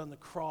blood on the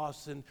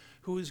cross and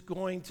who is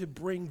going to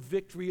bring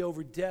victory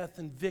over death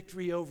and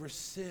victory over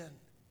sin?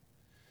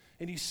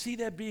 And you see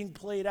that being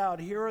played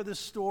out. Here are the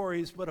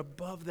stories, but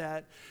above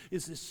that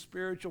is this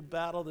spiritual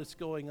battle that's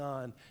going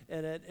on.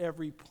 And at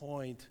every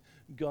point,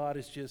 God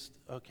is just,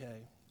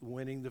 okay,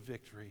 winning the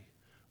victory,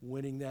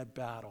 winning that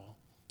battle.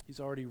 He's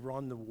already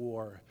run the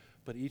war,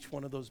 but each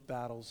one of those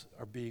battles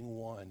are being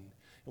won.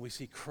 And we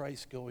see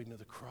Christ going to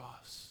the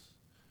cross.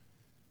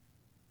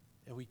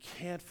 And we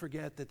can't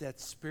forget that that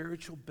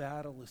spiritual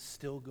battle is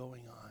still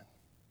going on.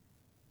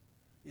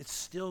 It's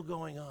still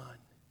going on.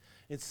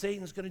 And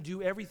Satan's going to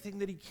do everything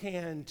that he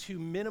can to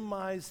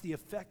minimize the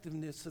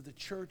effectiveness of the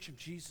church of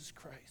Jesus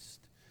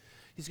Christ.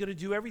 He's going to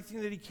do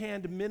everything that he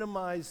can to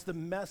minimize the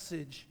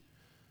message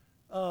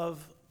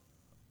of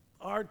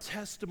our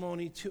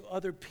testimony to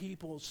other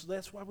people. So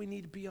that's why we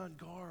need to be on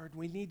guard.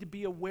 We need to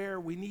be aware.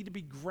 We need to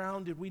be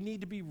grounded. We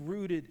need to be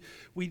rooted.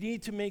 We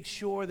need to make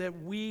sure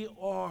that we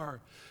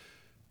are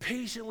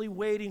patiently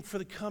waiting for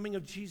the coming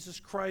of Jesus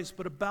Christ,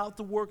 but about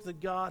the work that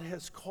God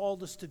has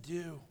called us to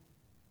do.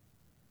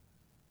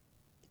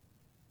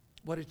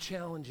 What a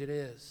challenge it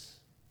is.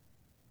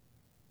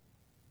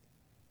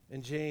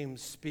 And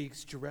James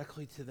speaks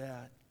directly to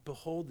that.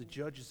 Behold, the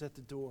judge is at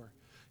the door.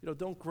 You know,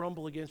 don't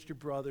grumble against your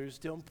brothers.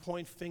 Don't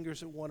point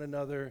fingers at one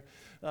another.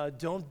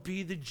 Don't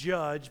be the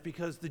judge,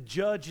 because the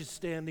judge is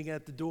standing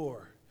at the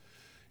door.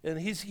 And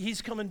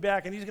he's coming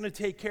back, and he's going to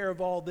take care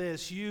of all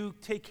this. You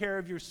take care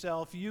of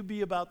yourself. You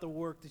be about the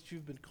work that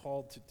you've been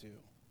called to do.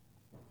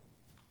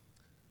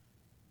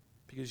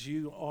 Because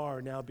you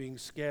are now being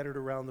scattered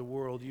around the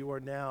world. You are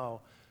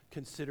now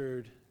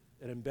considered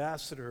an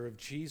ambassador of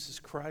Jesus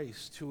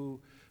Christ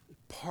to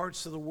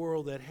parts of the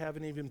world that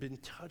haven't even been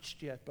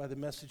touched yet by the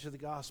message of the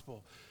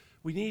gospel.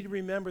 We need to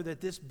remember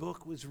that this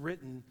book was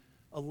written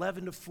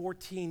 11 to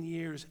 14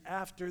 years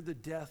after the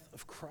death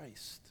of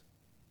Christ.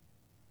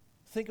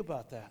 Think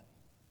about that.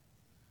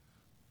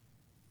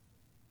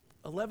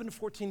 11 to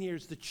 14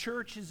 years. The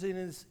church is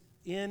in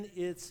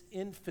its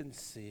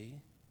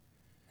infancy.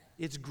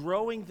 It's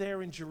growing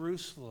there in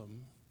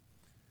Jerusalem.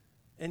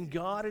 And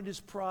God in his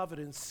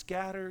providence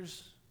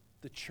scatters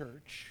the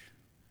church.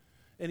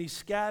 And he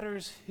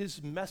scatters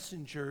his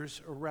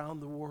messengers around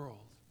the world.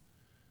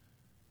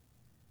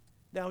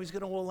 Now he's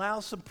going to allow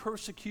some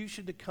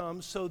persecution to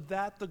come so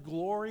that the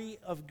glory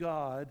of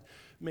God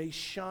may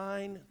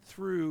shine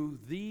through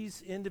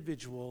these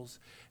individuals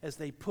as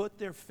they put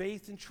their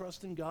faith and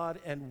trust in God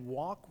and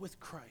walk with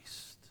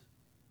Christ.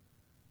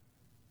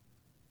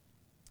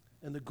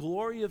 And the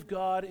glory of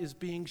God is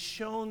being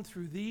shown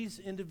through these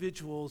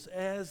individuals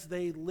as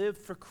they live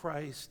for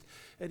Christ.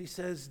 And he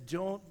says,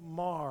 don't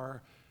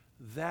mar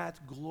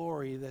that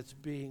glory that's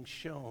being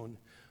shown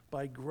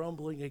by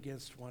grumbling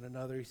against one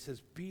another. He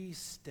says, be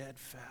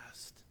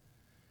steadfast.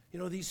 You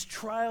know, these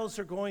trials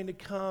are going to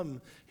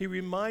come. He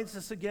reminds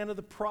us again of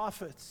the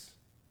prophets.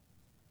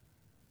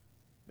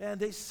 Man,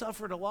 they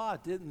suffered a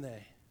lot, didn't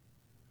they?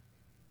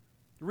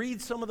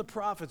 Read some of the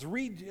prophets.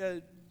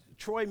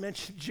 Troy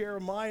mentioned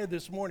Jeremiah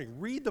this morning.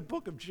 Read the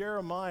book of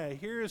Jeremiah.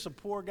 Here's a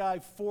poor guy,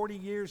 40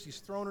 years, he's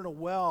thrown in a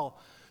well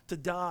to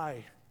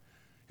die.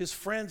 His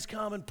friends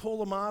come and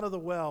pull him out of the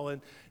well,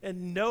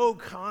 and no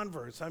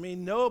converts. I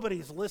mean,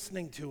 nobody's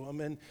listening to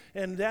him,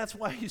 and that's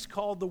why he's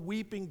called the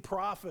weeping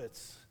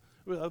prophets,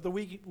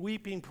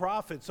 weeping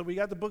prophet. So we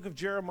got the book of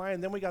Jeremiah,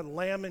 and then we got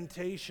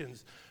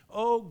Lamentations.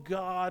 Oh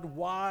God,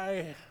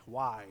 why?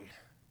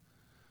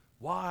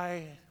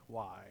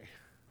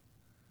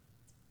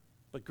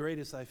 But great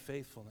is thy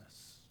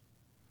faithfulness.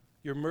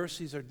 Your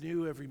mercies are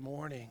new every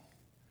morning.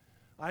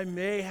 I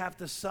may have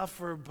to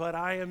suffer, but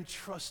I am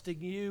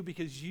trusting you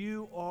because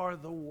you are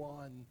the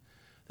one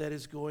that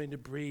is going to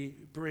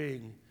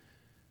bring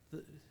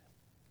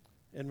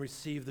and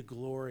receive the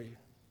glory.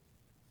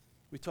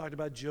 We talked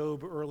about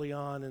Job early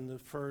on in the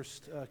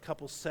first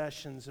couple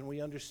sessions, and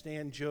we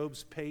understand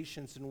Job's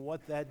patience and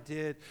what that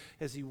did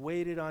as he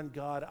waited on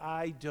God.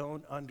 I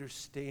don't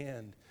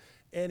understand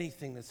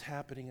anything that's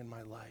happening in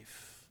my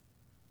life.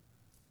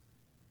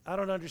 I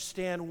don't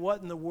understand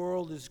what in the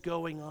world is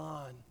going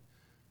on,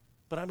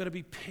 but I'm going to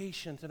be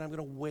patient and I'm going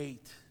to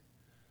wait.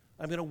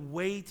 I'm going to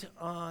wait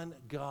on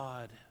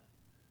God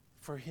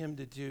for him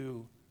to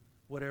do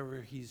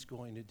whatever he's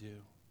going to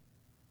do.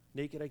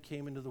 Naked I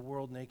came into the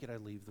world, naked I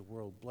leave the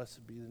world.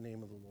 Blessed be the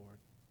name of the Lord.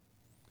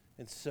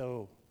 And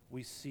so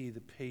we see the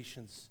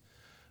patience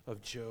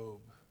of Job.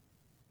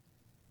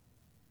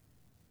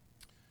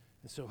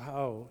 And so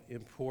how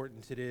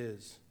important it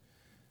is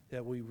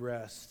that we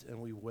rest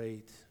and we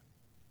wait.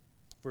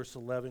 Verse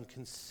 11,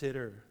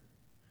 consider.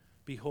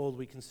 Behold,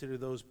 we consider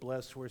those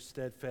blessed who are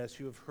steadfast.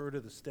 You have heard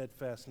of the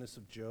steadfastness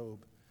of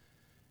Job,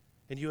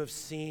 and you have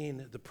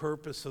seen the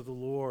purpose of the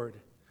Lord,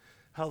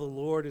 how the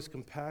Lord is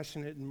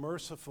compassionate and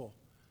merciful.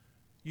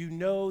 You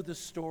know the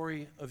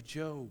story of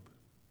Job.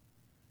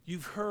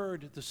 You've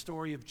heard the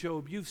story of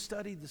Job. You've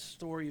studied the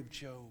story of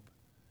Job.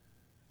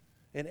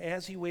 And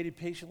as he waited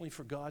patiently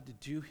for God to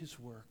do his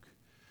work,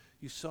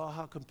 you saw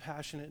how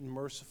compassionate and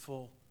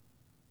merciful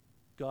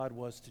God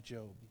was to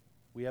Job.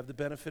 We have the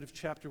benefit of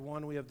chapter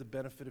 1. We have the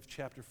benefit of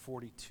chapter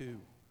 42.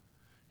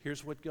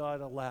 Here's what God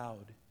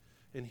allowed,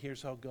 and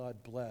here's how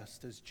God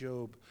blessed as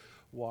Job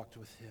walked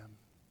with him.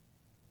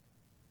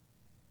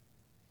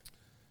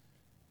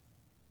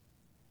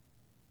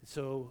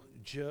 So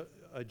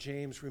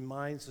James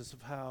reminds us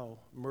of how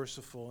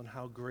merciful and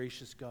how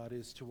gracious God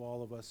is to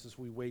all of us as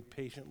we wait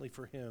patiently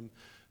for him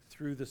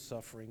through the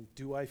suffering.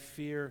 Do I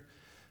fear?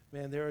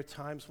 Man, there are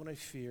times when I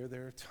fear.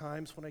 There are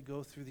times when I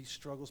go through these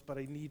struggles, but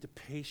I need to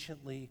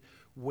patiently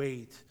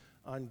wait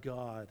on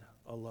God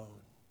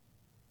alone.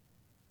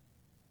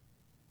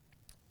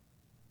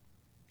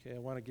 Okay, I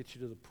want to get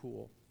you to the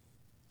pool.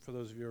 For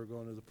those of you who are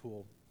going to the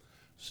pool.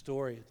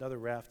 Story, another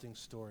rafting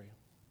story.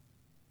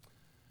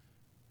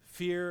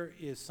 Fear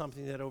is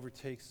something that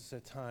overtakes us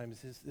at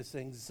times. This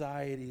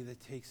anxiety that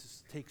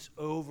takes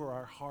over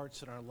our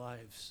hearts and our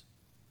lives.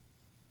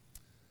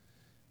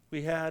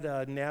 We had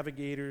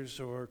navigators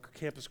or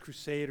Campus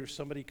Crusade or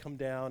somebody come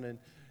down,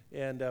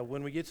 and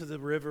when we get to the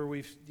river,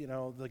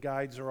 the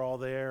guides are all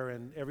there,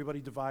 and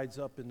everybody divides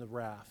up in the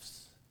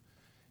rafts.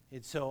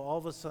 And so all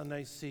of a sudden,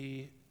 I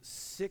see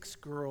 6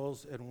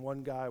 girls and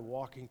 1 guy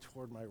walking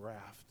toward my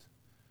raft.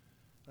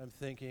 I'm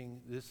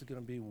thinking, this is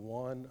going to be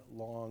one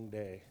long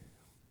day.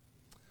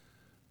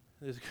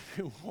 This is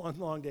going to be one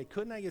long day.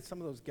 Couldn't I get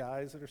some of those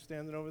guys that are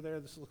standing over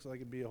there? This looks like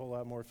it'd be a whole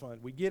lot more fun.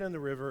 We get in the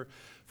river.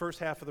 First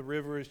half of the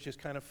river is just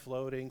kind of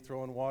floating,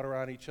 throwing water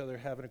on each other,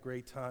 having a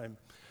great time.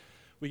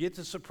 We get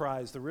to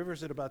Surprise. The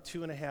river's at about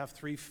 2.5,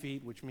 3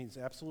 feet, which means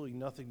absolutely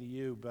nothing to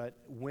you, but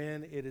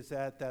when it is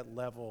at that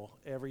level,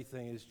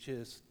 everything is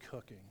just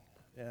cooking.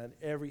 And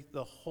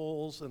the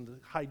holes and the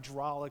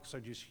hydraulics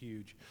are just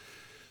huge.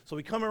 So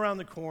we come around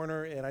the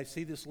corner, and I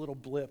see this little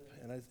blip,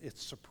 and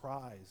it's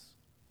Surprise.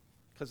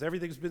 Because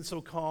everything's been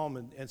so calm,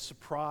 and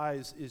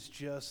Surprise is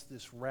just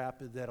this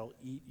rapid that'll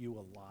eat you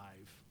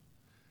alive.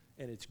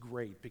 And it's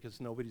great because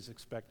nobody's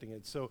expecting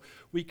it. So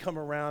we come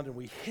around and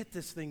we hit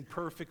this thing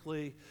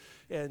perfectly,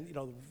 and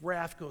the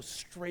raft goes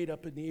straight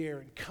up in the air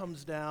and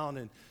comes down,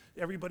 and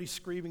everybody's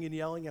screaming and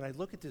yelling, and I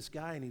look at this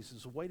guy, and he's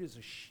as white as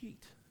a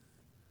sheet.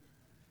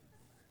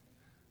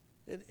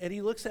 And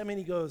he looks at me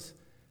and he goes,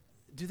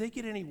 "Do they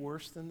get any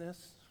worse than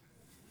this?"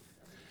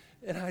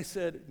 And I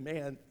said,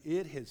 "Man,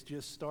 it has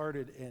just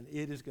started, and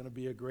it is going to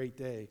be a great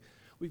day.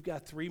 We've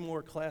got 3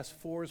 more Class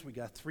 4s. We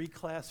got 3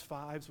 Class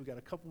 5s. We got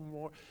a couple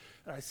more."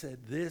 And I said,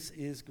 "This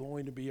is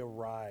going to be a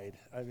ride.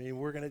 I mean,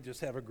 we're going to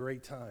just have a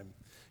great time."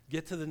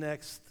 Get to the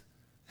next.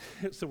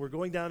 So we're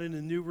going down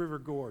into New River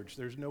Gorge.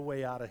 There's no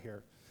way out of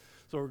here.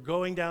 So we're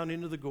going down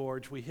into the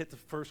gorge. We hit the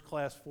first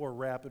Class 4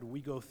 rapid. We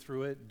go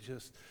through it.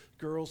 Just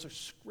girls are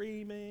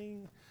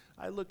screaming.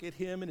 I look at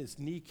him, and his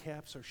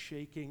kneecaps are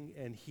shaking,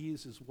 and he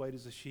is as white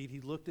as a sheet. He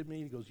looked at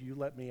me, and he goes, "You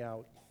let me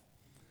out."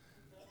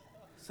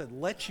 I said,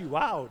 "Let you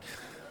out?"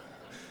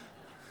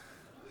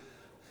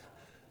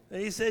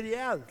 And he said,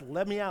 "Yeah,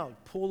 let me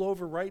out. Pull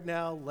over right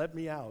now, let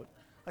me out."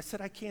 I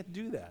said, "I can't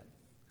do that."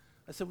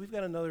 I said, "We've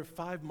got another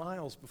 5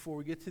 miles before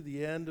we get to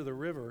the end of the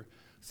river."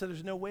 I said,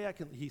 "There's no way I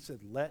can." He said,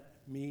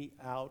 "Let me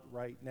out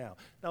right now."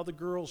 Now the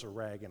girls are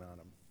ragging on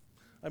him.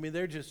 I mean,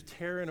 they're just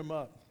tearing him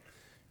up.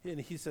 And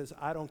he says,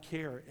 "I don't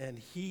care." And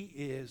he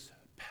is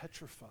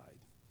petrified.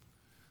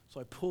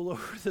 So I pull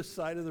over the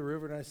side of the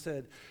river, and I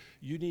said,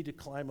 "You need to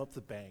climb up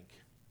the bank."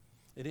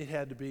 And it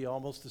had to be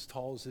almost as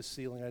tall as this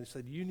ceiling. I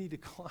said, "You need to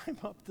climb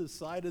up the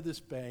side of this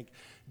bank,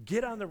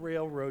 get on the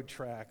railroad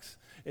tracks,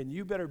 and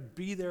you better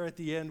be there at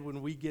the end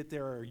when we get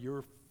there, or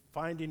you're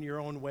finding your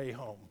own way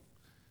home.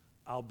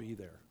 I'll be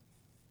there."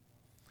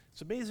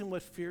 It's amazing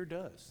what fear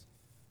does.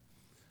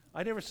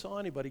 I never saw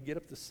anybody get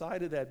up the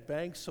side of that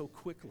bank so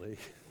quickly.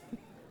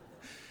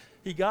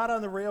 He got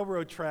on the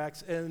railroad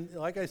tracks, and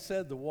like I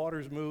said, the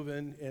water's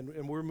moving,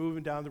 and we're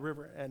moving down the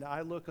river, and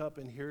I look up,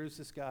 and here's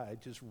this guy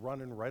just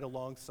running right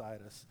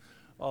alongside us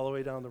all the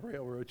way down the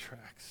railroad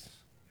tracks.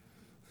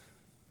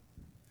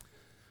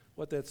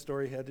 What that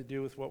story had to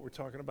do with what we're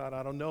talking about,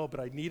 I don't know, but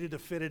I needed to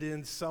fit it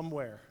in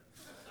somewhere.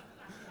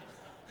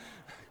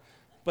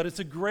 But it's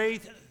a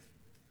great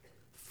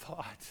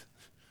thought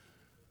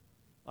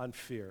on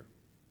fear,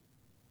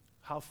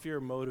 how fear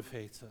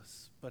motivates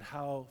us, but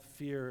how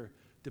fear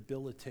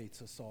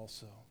debilitates us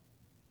also.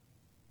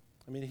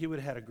 I mean, he would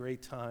have had a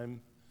great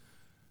time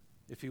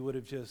if he would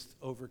have just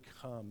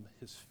overcome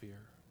his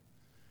fear.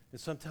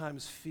 And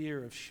sometimes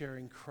fear of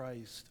sharing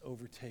Christ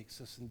overtakes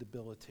us and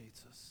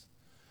debilitates us.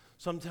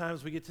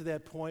 Sometimes we get to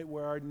that point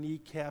where our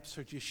kneecaps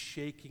are just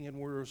shaking and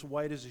we're as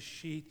white as a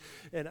sheet,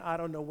 and I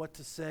don't know what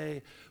to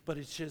say, but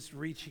it's just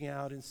reaching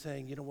out and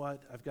saying, you know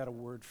what? I've got a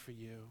word for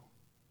you.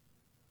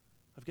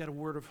 I've got a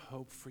word of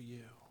hope for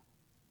you.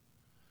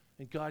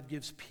 And God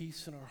gives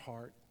peace in our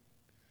heart.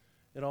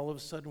 And all of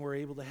a sudden we're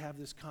able to have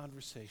this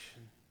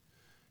conversation.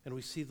 And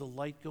we see the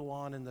light go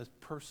on in the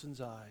person's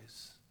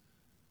eyes.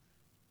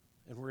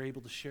 And we're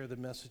able to share the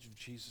message of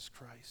Jesus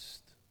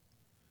Christ.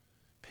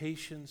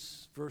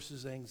 Patience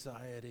versus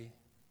anxiety.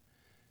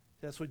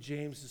 That's what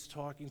James is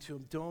talking to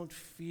him. Don't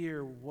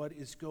fear what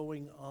is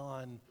going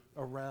on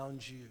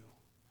around you.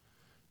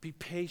 Be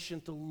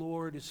patient. The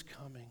Lord is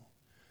coming.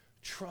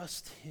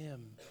 Trust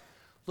him.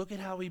 Look at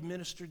how he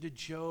ministered to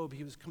Job.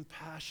 He was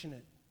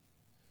compassionate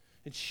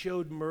and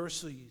showed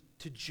mercy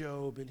to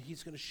Job, and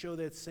he's going to show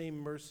that same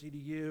mercy to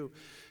you.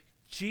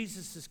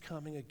 Jesus is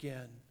coming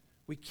again.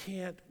 We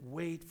can't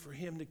wait for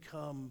him to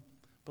come,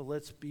 but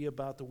let's be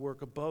about the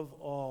work. Above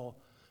all,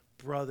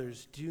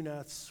 brothers, do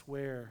not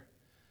swear,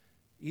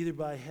 either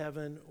by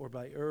heaven or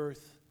by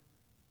earth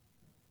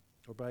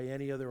or by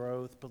any other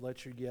oath, but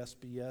let your yes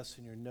be yes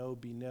and your no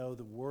be no.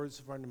 The words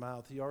of our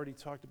mouth. He already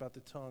talked about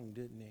the tongue,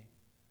 didn't he?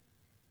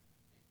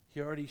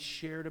 He already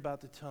shared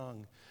about the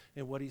tongue.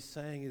 And what he's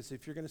saying is,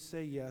 if you're going to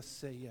say yes,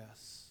 say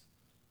yes.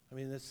 I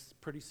mean, that's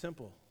pretty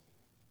simple.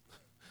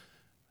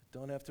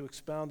 Don't have to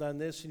expound on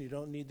this, and you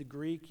don't need the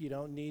Greek. You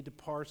don't need to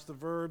parse the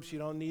verbs. You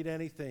don't need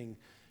anything.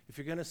 If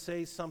you're going to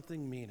say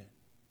something, mean it.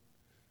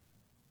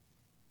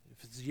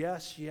 If it's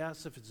yes,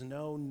 yes. If it's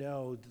no,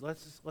 no.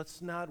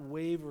 Let's not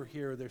waver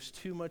here. There's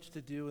too much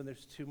to do, and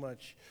there's too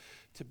much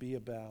to be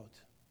about.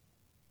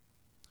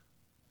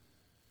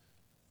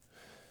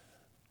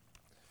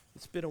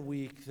 It's been a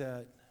week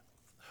that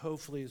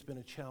hopefully has been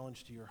a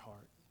challenge to your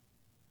heart.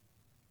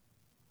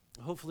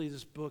 Hopefully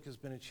this book has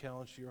been a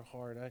challenge to your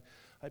heart.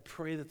 I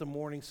pray that the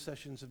morning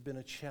sessions have been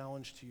a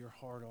challenge to your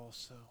heart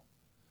also.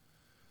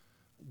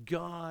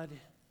 God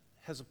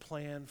has a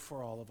plan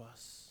for all of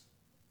us.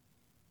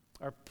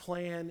 Our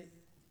plan,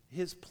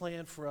 his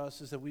plan for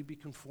us is that we be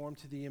conformed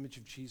to the image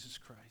of Jesus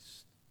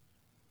Christ.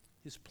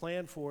 His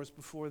plan for us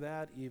before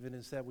that even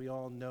is that we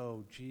all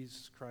know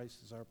Jesus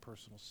Christ is our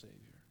personal Savior.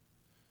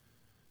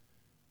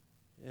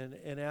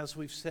 And as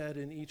we've said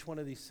in each one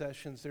of these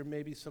sessions, there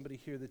may be somebody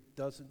here that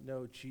doesn't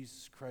know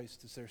Jesus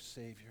Christ as their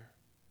Savior.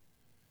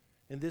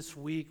 And this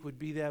week would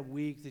be that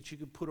week that you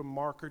could put a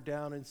marker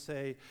down and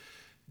say,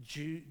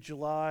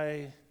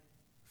 July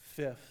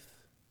 5th,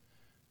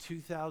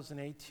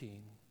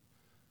 2018,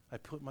 I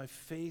put my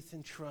faith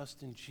and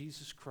trust in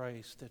Jesus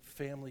Christ at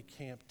Family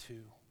Camp 2.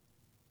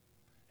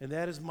 And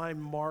that is my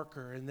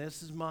marker, and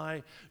this is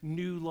my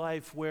new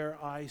life where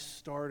I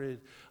started.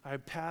 I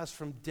passed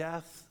from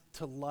death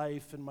to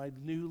life, and my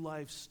new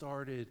life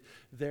started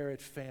there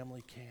at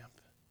Family Camp.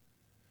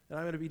 And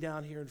I'm going to be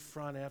down here in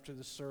front after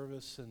the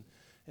service, and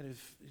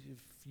if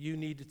you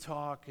need to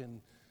talk,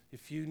 and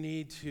if you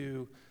need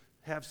to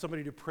have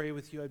somebody to pray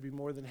with you, I'd be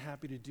more than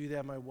happy to do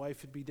that. My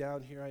wife would be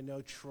down here. I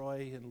know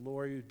Troy and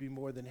Lori would be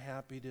more than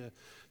happy to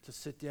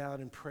sit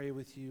down and pray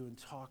with you and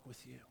talk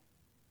with you.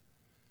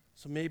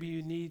 So maybe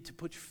you need to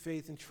put your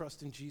faith and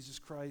trust in Jesus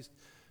Christ.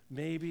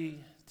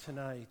 Maybe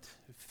tonight,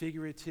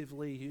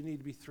 figuratively, you need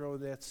to be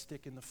throwing that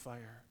stick in the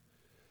fire,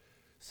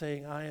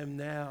 saying, I am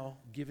now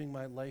giving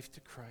my life to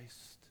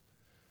Christ.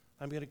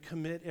 I'm going to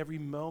commit every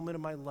moment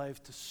of my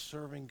life to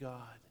serving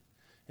God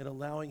and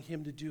allowing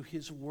him to do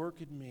his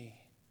work in me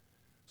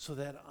so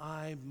that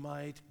I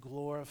might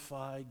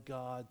glorify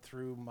God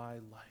through my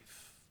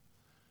life.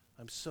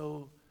 I'm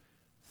so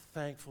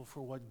thankful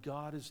for what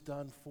God has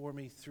done for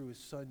me through his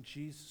son,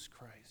 Jesus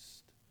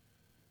Christ,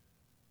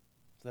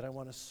 that I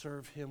want to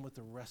serve him with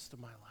the rest of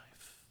my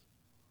life.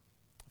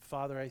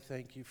 Father, I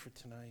thank you for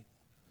tonight.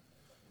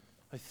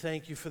 I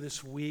thank you for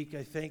this week.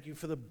 I thank you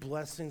for the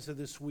blessings of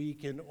this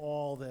week and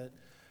all that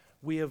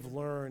we have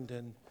learned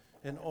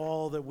and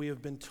all that we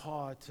have been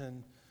taught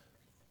and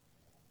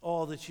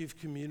all that you've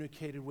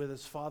communicated with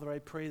us. Father, I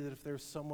pray that if there's someone